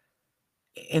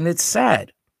 and it's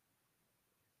sad.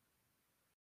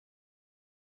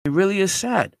 It really is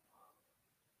sad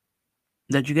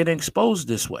that you're getting exposed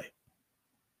this way.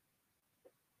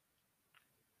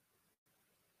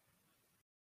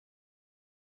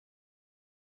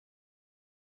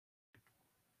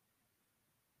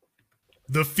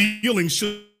 The feeling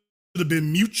should have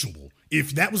been mutual.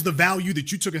 If that was the value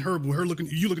that you took in her, with her looking,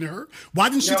 you looking at her, why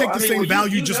didn't she take the same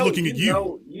value just looking at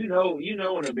you? You know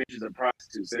when a bitch is a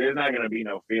prostitute, so there's not going to be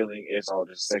no feeling. It's all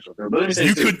just sexual.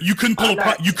 You couldn't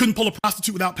pull a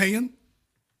prostitute without paying.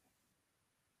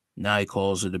 Now he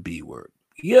calls it a B word.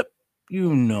 Yep,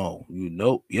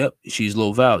 yep, she's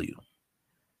low value,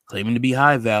 claiming to be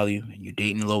high value, and you're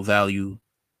dating low value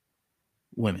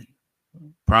women.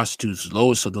 Prostitutes,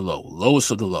 lowest of the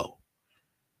low.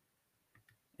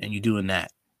 And you're doing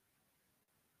that.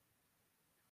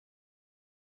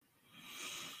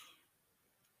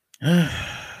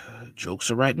 Jokes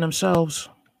are writing themselves.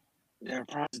 They're a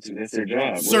prostitute. That's their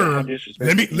job. Sir,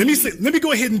 let me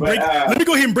go ahead and break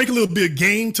a little bit of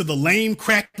game to the lame,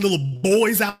 crack little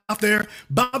boys out there.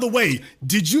 By the way,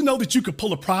 did you know that you could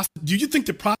pull a prostitute? Do you think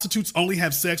that prostitutes only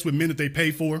have sex with men that they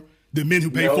pay for? The men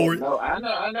who pay for it? No,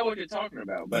 I know what you're talking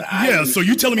about. But so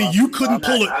you're telling me you couldn't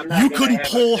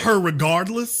pull her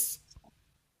regardless?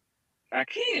 I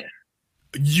can.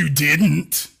 You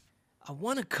didn't. I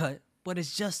want to cut, but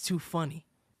it's just too funny.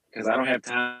 Because I don't have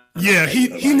time. Yeah,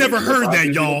 he never heard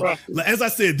that, y'all. As I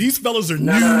said, these fellas are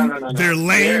new. They're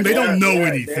lame. They don't know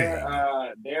anything.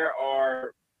 There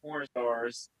are porn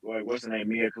stars. Like, what's her name?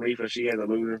 Mia Khalifa. She has a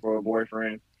loser for a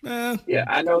boyfriend. Yeah,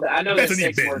 I know that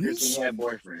sex workers can have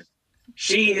boyfriends.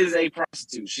 She is a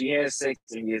prostitute. She has sex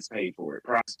and gets paid for it.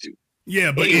 Prostitute.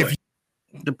 Yeah, but anyway.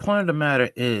 The point of the matter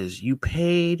is you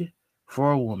paid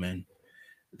for a woman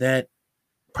that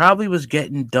probably was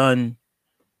getting done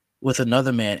with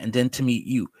another man, and then to meet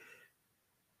you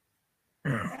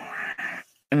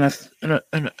in a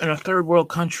third world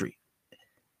country.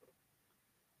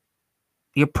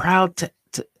 You're proud to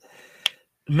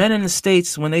men in the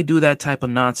States, when they do that type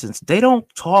of nonsense, they don't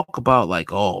talk about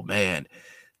like, oh man,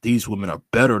 these women are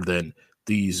better than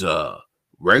these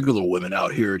regular women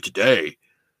out here today.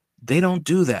 They don't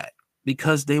do that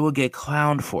because they will get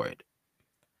clowned for it.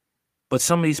 But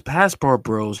some of these passport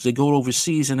bros, they go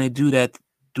overseas and they do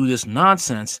this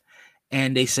nonsense,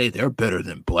 and they say they're better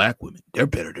than black women. They're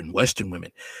better than Western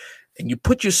women. And you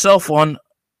put yourself on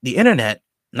the internet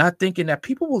not thinking that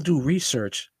people will do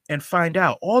research and find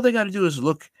out. All they got to do is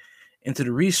look into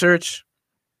the research,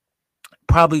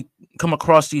 probably come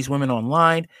across these women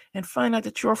online and find out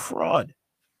that you're a fraud.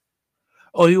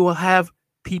 Or you will have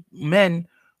men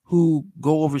who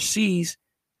go overseas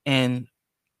and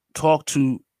talk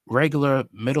to regular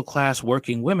middle-class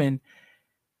working women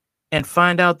and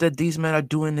find out that these men are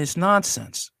doing this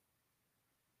nonsense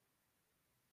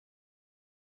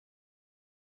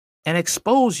and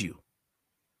expose you.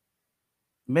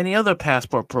 Many other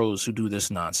passport pros who do this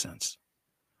nonsense.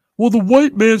 Well, the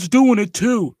white man's doing it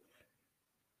too.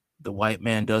 The white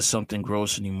man does something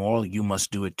gross and immoral, you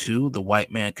must do it too. The white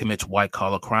man commits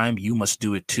white-collar crime, you must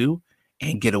do it too,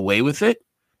 and get away with it.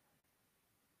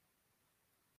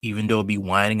 Even though be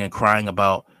whining and crying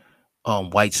about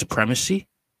white supremacy.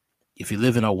 If you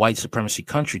live in a white supremacy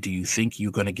country, do you think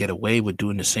you're going to get away with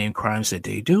doing the same crimes that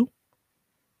they do?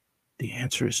 The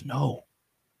answer is no.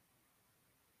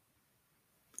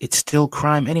 It's still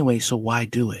crime anyway, so why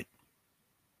do it?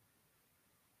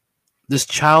 This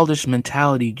childish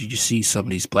mentality you see some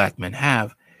of these black men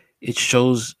have, it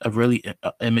shows a really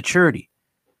immaturity.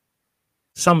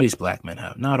 Some of these black men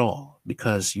have, not all,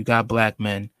 because you got black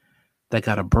men that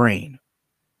got a brain.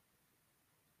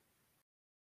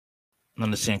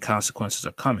 understand consequences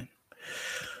are coming.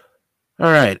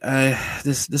 All right,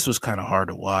 this was kind of hard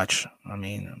to watch. I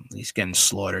mean, he's getting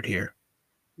slaughtered here.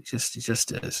 He just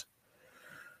is.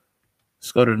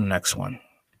 Let's go to the next one.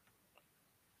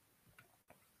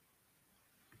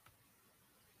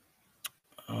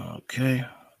 Okay.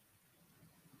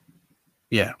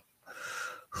 Yeah.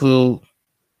 So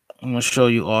I'm gonna show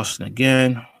you Austin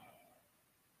again.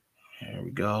 Here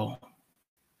we go.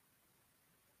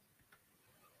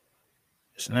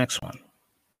 This next one.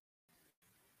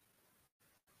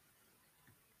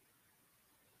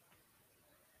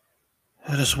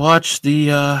 Let us watch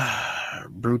the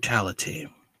brutality.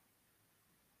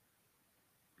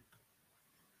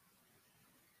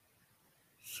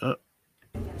 So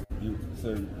you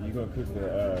gonna cook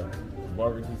the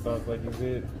barbecue sauce like you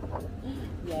said?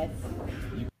 Yes.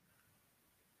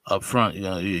 Up front, you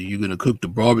know, you're gonna cook the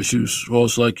barbecue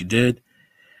sauce like you did.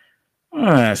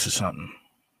 That's something.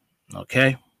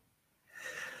 Okay.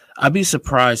 I'd be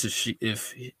surprised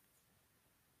if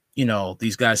you know,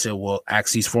 these guys say, well,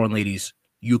 ask these foreign ladies,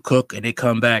 you cook, and they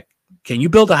come back. Can you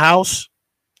build a house?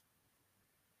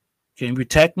 Can you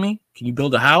protect me? Can you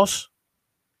build a house?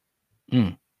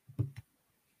 I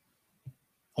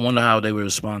wonder how they would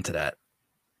respond to that.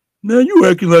 Man, you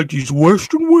acting like these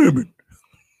Western women.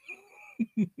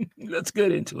 Let's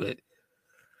get into it.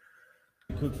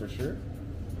 You cook for sure?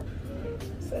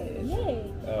 Say it. Yeah.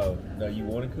 Oh, no, you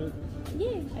want to cook?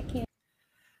 Yeah, I can.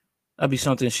 That'd be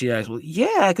something she asked. Well,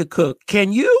 yeah, I could cook.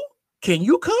 Can you? Can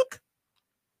you cook?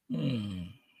 Oh,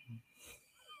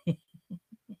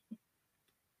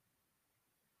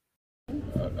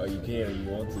 you can or you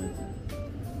want to?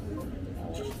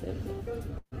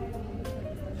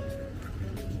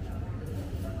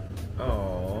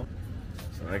 Oh,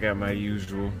 so I got my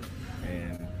usual,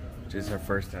 and just her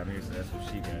first time here, so that's what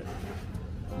she got.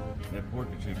 That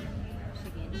pork or chicken?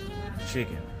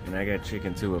 Chicken. And I got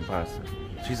chicken too and pasta.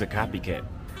 She's a copycat.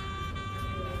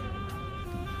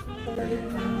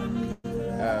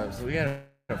 So we got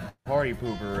a party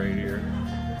pooper right here.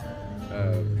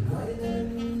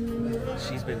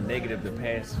 She's been negative the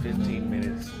past 15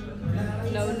 minutes.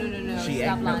 No.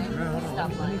 Stop lying.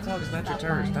 Stop lying. Let me talk. It's not your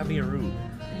turn. Stop being rude.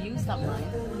 You stop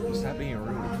lying. Stop being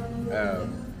rude.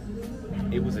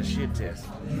 It was a shit test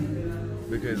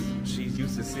because she's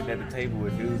used to sitting at the table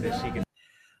with dudes that she can.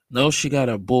 No, she got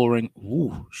a bull ring.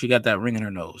 Ooh, she got that ring in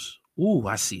her nose. Ooh,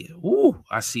 I see it. Ooh,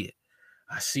 I see it.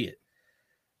 I see it.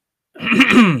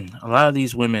 A lot of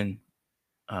these women,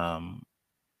 with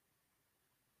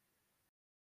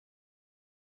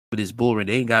this bull ring,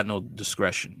 they ain't got no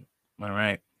discretion. All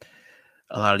right.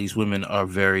 A lot of these women are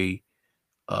very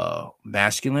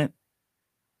masculine.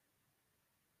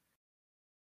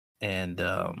 And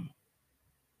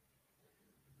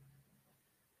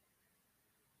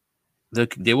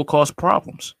they will cause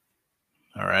problems.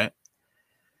 All right.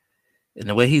 And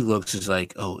the way he looks is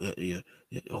like,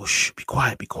 shh, be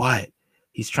quiet.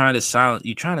 He's trying to silence.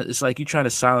 It's like you're trying to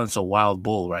silence a wild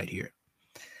bull right here.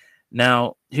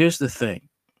 Now, here's the thing.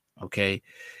 Okay.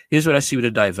 Here's what I see with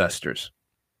the divestors.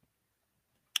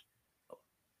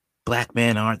 Black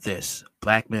men aren't this.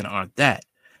 Black men aren't that.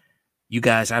 You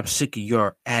guys, I'm sick of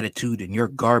your attitude and your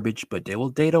garbage, but they will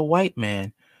date a white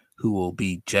man who will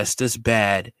be just as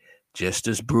bad, just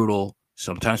as brutal.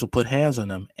 Sometimes will put hands on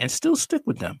them and still stick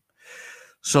with them.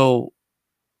 So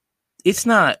it's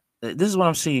not, this is what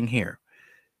I'm seeing here.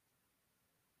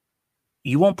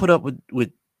 You won't put up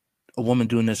with a woman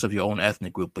doing this of your own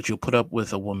ethnic group, but you'll put up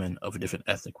with a woman of a different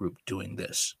ethnic group doing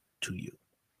this to you.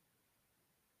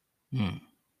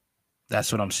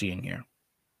 That's what I'm seeing here.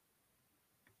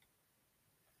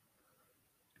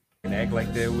 And act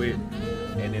like they're with,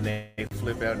 and then they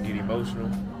flip out and get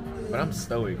emotional. But I'm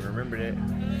stoic, remember that?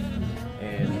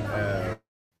 And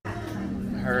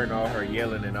her and all her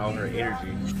yelling and all her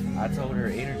energy, I told her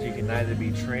energy can neither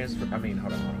be transferred.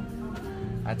 Hold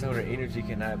on. I told her energy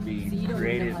cannot be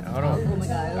created. Hold on. Oh my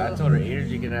God. I told her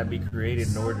energy cannot be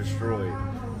created nor destroyed.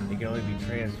 It can only be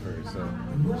transferred. So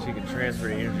she can transfer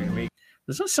the energy to me.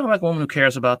 Does that sound like a woman who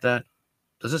cares about that?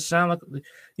 Does it sound like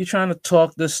you're trying to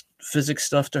talk this physics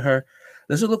stuff to her?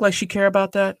 Does it look like she care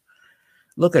about that?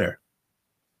 Look at her.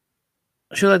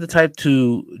 She like the type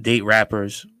to date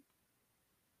rappers.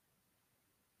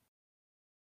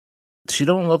 She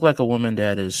don't look like a woman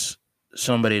that is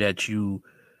somebody that we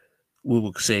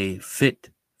would say fit,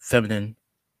 feminine,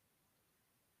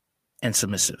 and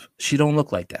submissive. She don't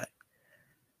look like that.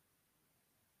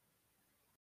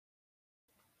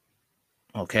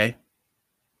 Okay?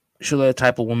 She's the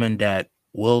type of woman that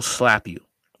will slap you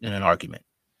in an argument.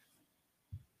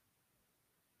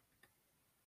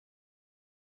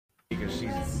 Because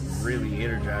she's really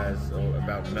energized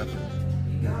about nothing.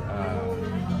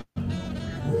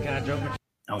 Can I joke with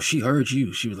Oh, she heard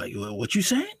you. She was like, "What you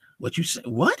saying? What you say?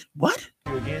 What? What?"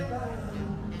 you again?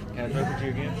 Can I joke with you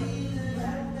again?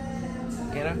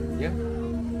 Can I? Yeah.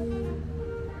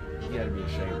 You gotta be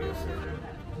ashamed of yourself.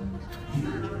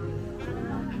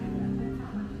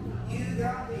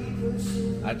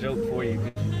 I joked for you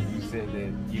because you said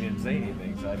that you didn't say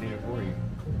anything, so I did it for you.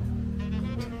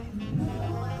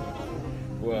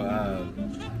 Well,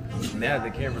 now the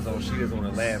camera's on, she doesn't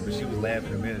want to laugh, but she was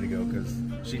laughing a minute ago because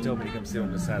she told me to come sit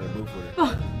on the side of the booth with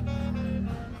her.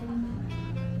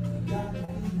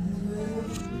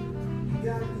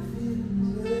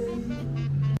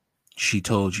 She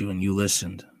told you and you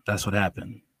listened. That's what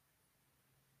happened.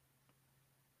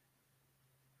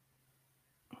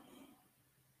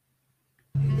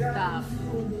 Stop.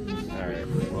 All right,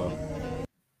 well.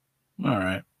 All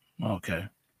right. Okay.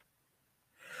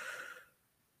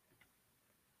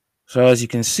 So as you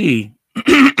can see,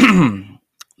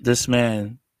 this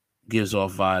man gives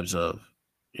off vibes of,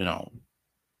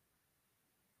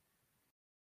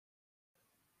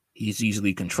 he's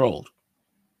easily controlled.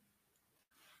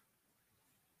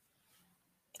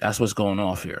 That's what's going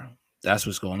off here. That's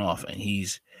what's going off. And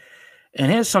here's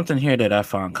something here that I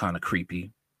found kind of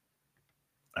creepy.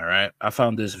 All right. I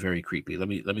found this very creepy. Let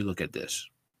me look at this.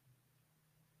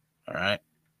 All right.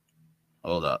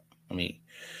 Hold up. Let me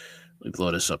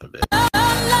blow this up a bit.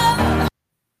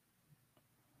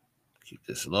 Keep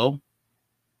this low.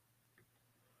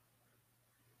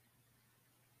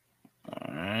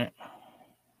 All right.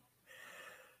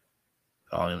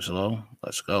 Volume's low.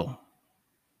 Let's go.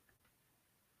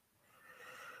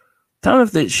 Tell me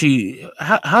if that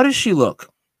how does she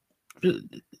look?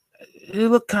 It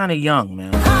looked kind of young,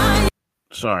 man.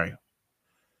 Sorry.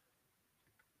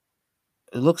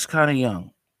 It looks kind of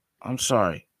young. I'm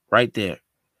sorry. Right there.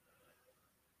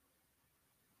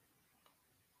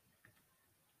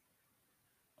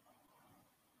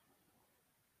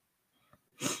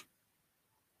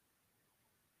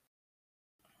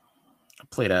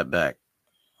 Play that back.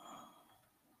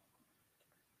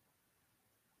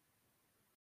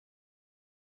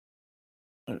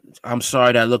 I'm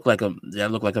sorry, that looked like a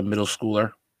middle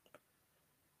schooler.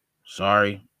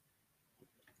 Sorry.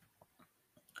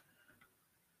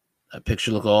 That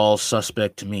picture looked all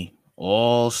suspect to me.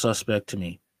 All suspect to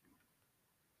me.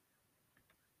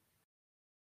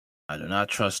 I do not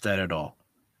trust that at all.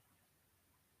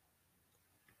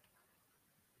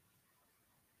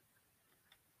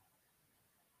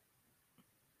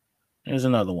 Here's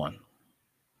another one.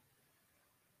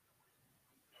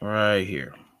 Right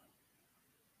here.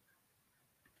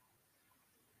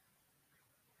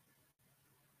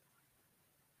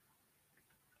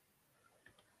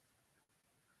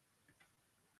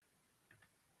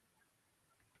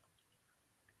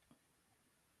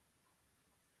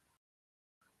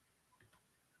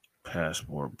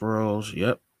 Passport Bros.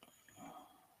 Yep.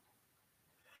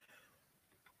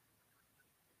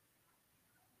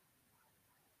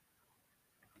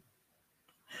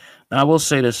 Now, I will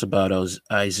say this about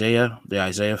Isaiah, the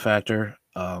Isaiah factor.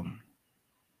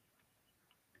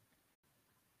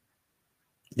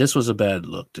 This was a bad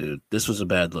look, dude. This was a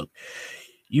bad look.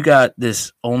 You got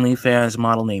this OnlyFans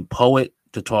model named Poet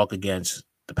to talk against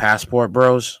the Passport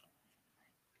Bros.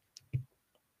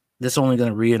 This only going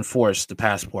to reinforce the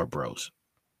Passport Bros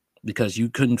because you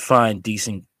couldn't find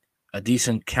a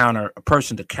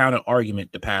person to counter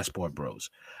argument the Passport Bros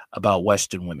about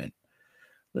Western women.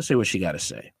 Let's see what she got to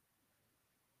say.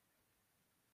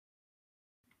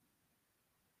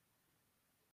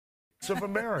 Of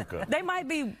America. They might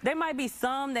be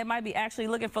some that might be actually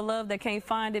looking for love that can't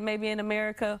find it maybe in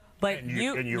America, but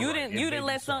you didn't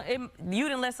let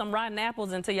some rotten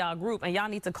apples into y'all group, and y'all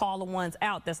need to call the ones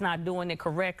out that's not doing it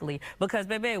correctly, because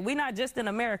baby, we not just in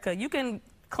America. You can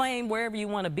claim wherever you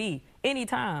want to be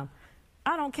anytime.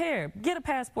 I don't care. Get a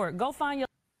passport. Go find your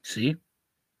See?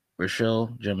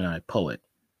 Rochelle Gemini, Poet,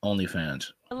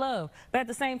 OnlyFans. love. But at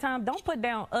the same time, don't put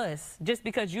down us just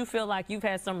because you feel like you've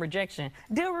had some rejection.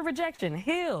 Deal with rejection.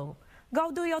 Heal.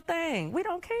 Go do your thing. We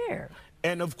don't care.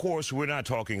 And of course, we're not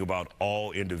talking about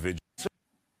all individuals.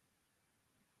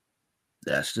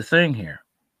 That's the thing here.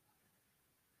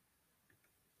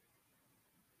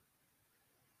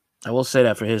 I will say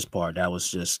that for his part, that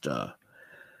was just dumb.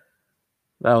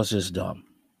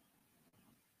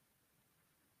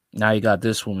 Now you got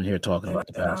this woman here talking about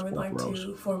the Passport Bros.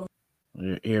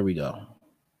 Here we go.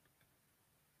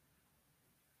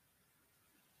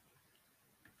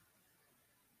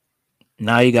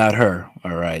 Now you got her,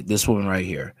 all right, this woman right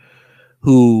here,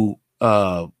 who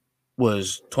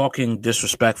was talking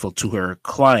disrespectful to her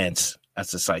clients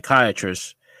as a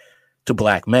psychiatrist to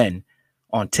black men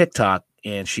on TikTok,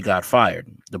 and she got fired.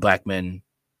 The black men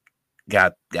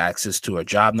got access to her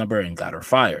job number and got her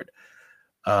fired.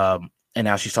 And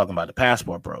now she's talking about the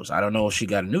passport bros. I don't know if she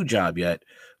got a new job yet,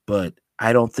 but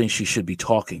I don't think she should be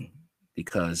talking,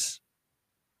 because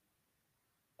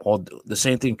all the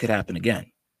same thing could happen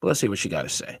again. But let's see what she got to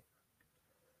say.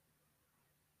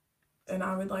 And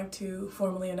I would like to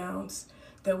formally announce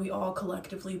that we all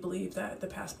collectively believe that the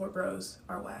passport bros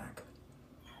are whack.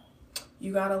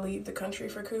 You gotta leave the country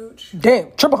for cooch.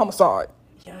 Damn, triple homicide.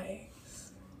 Yikes.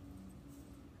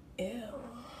 Ew.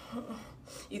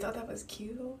 You thought that was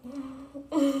cute?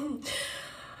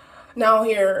 Now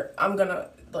here, I'm gonna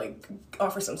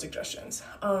offer some suggestions.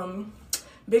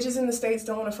 Bitches in the States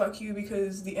don't want to fuck you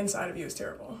because the inside of you is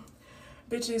terrible.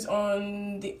 Bitches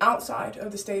on the outside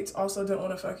of the States also don't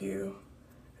want to fuck you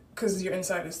because your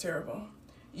inside is terrible.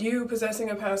 You possessing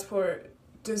a passport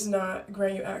does not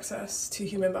grant you access to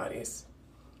human bodies,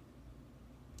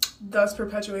 thus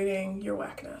perpetuating your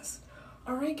whackness.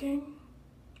 All right, gang.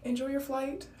 Enjoy your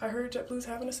flight. I heard JetBlue's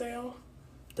having a sale.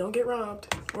 Don't get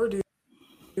robbed. Or do.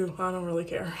 I don't really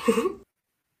care.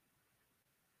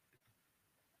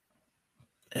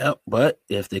 Yep, but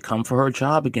if they come for her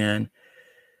job again,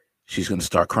 she's going to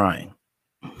start crying.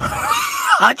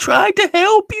 I tried to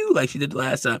help you, like she did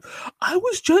last time. I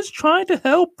was just trying to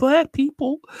help black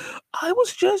people. I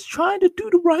was just trying to do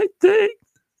the right thing.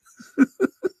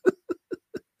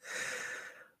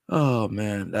 Oh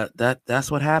man,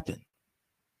 that's what happened.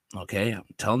 Okay, I'm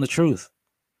telling the truth.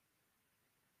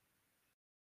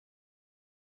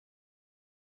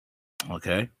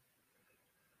 Okay.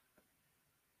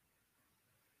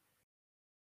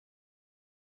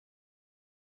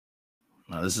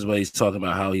 Now, this is what he's talking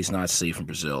about, how he's not safe in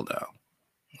Brazil now.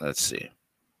 Let's see.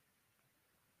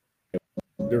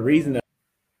 The reason that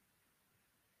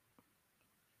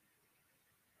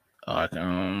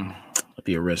it'd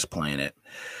be a risk playing it.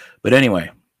 But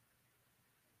anyway.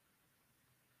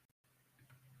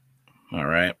 All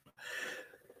right.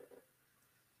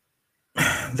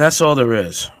 That's all there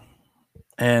is.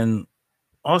 And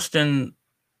Austin,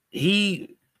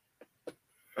 he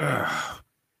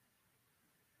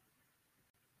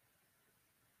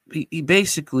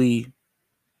basically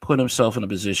put himself in a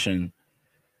position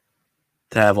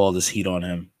to have all this heat on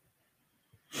him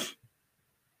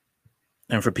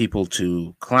and for people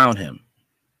to clown him,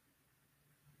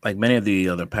 like many of the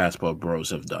other passport bros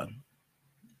have done,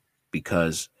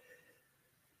 because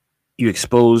you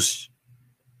expose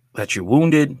that you're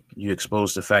wounded, you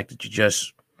expose the fact that you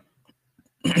just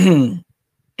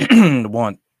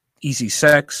want easy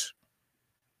sex,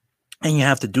 and you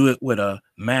have to do it with a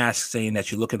mask saying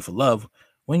that you're looking for love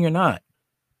when you're not.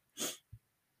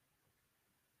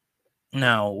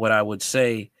 Now, what I would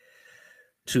say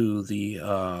to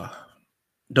the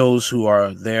those who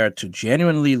are there to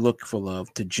genuinely look for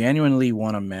love, to genuinely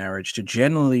want a marriage, to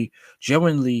genuinely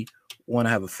want to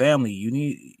have a family,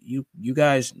 you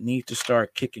guys need to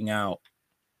start kicking out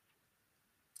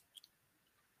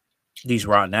these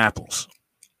rotten apples.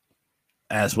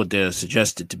 As what they're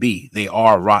suggested to be. They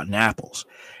are rotten apples,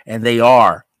 and they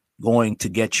are going to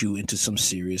get you into some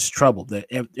serious trouble. That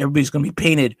everybody's going to be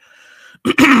painted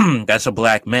that's a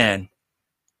black man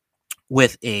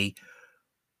with the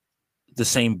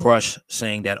same brush,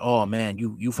 saying that, oh man,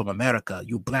 you from America,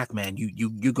 you black man,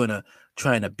 you're gonna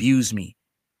try and abuse me,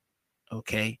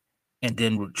 okay, and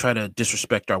then try to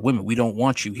disrespect our women. We don't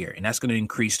want you here, and that's going to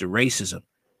increase the racism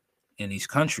in these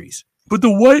countries. But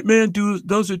the white man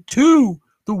does it too.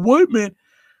 The white man.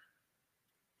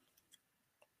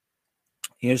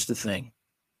 Here's the thing.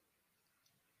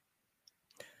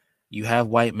 You have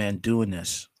white men doing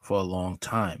this for a long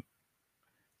time.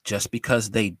 Just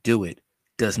because they do it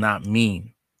does not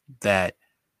mean that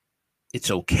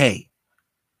it's okay.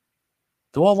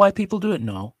 Do all white people do it?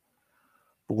 No.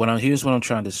 But here's what I'm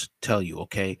trying to tell you,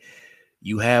 okay?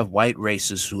 You have white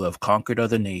races who have conquered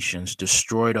other nations,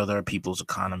 destroyed other people's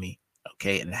economy,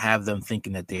 okay, and have them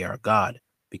thinking that they are God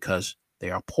because they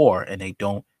are poor and they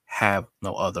don't have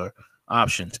no other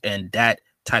options. And that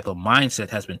type of mindset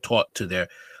has been taught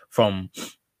from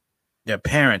their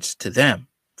parents to them,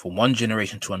 from one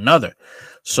generation to another.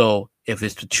 So if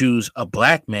it's to choose a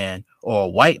black man or a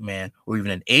white man or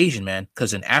even an Asian man,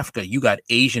 because in Africa, you got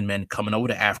Asian men coming over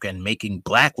to Africa and making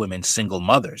black women single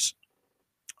mothers.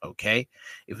 Okay,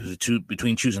 if it was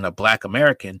between choosing a black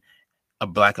American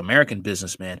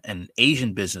businessman and an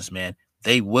Asian businessman,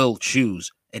 they will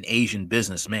choose an Asian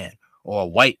businessman, or a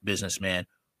white businessman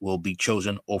will be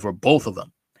chosen over both of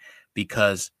them,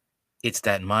 because it's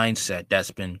that mindset that's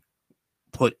been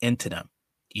put into them.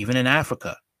 Even in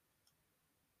Africa,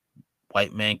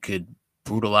 white men could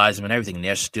brutalize them and everything.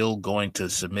 They're still going to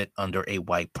submit under a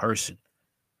white person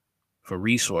for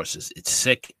resources. It's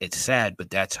sick. It's sad, but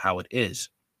that's how it is.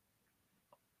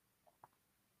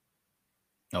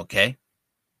 Okay?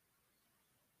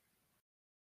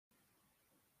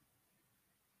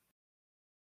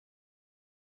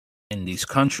 In these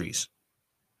countries.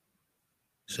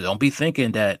 So don't be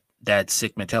thinking that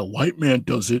sick mentality, white man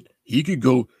does it. He could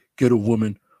go get a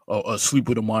woman, sleep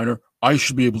with a minor. I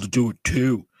should be able to do it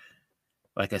too.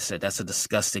 Like I said, that's a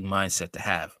disgusting mindset to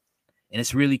have. And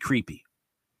it's really creepy.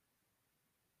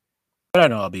 But I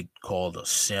know I'll be called a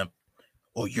simp.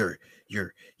 Or you're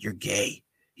gay.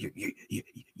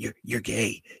 You're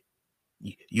gay.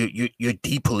 You're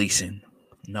depolicing.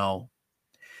 No.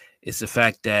 It's the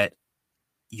fact that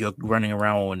you're running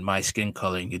around with my skin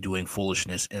color and you're doing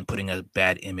foolishness and putting a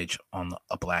bad image on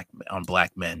black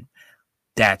men.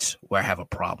 That's where I have a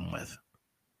problem with.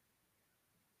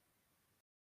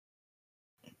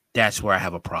 That's where I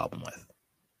have a problem with.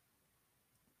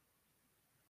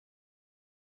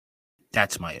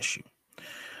 That's my issue.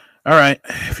 All right.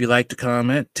 If you like to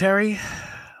comment, Terry,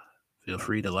 feel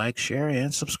free to like, share,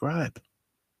 and subscribe.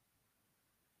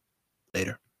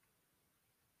 Later.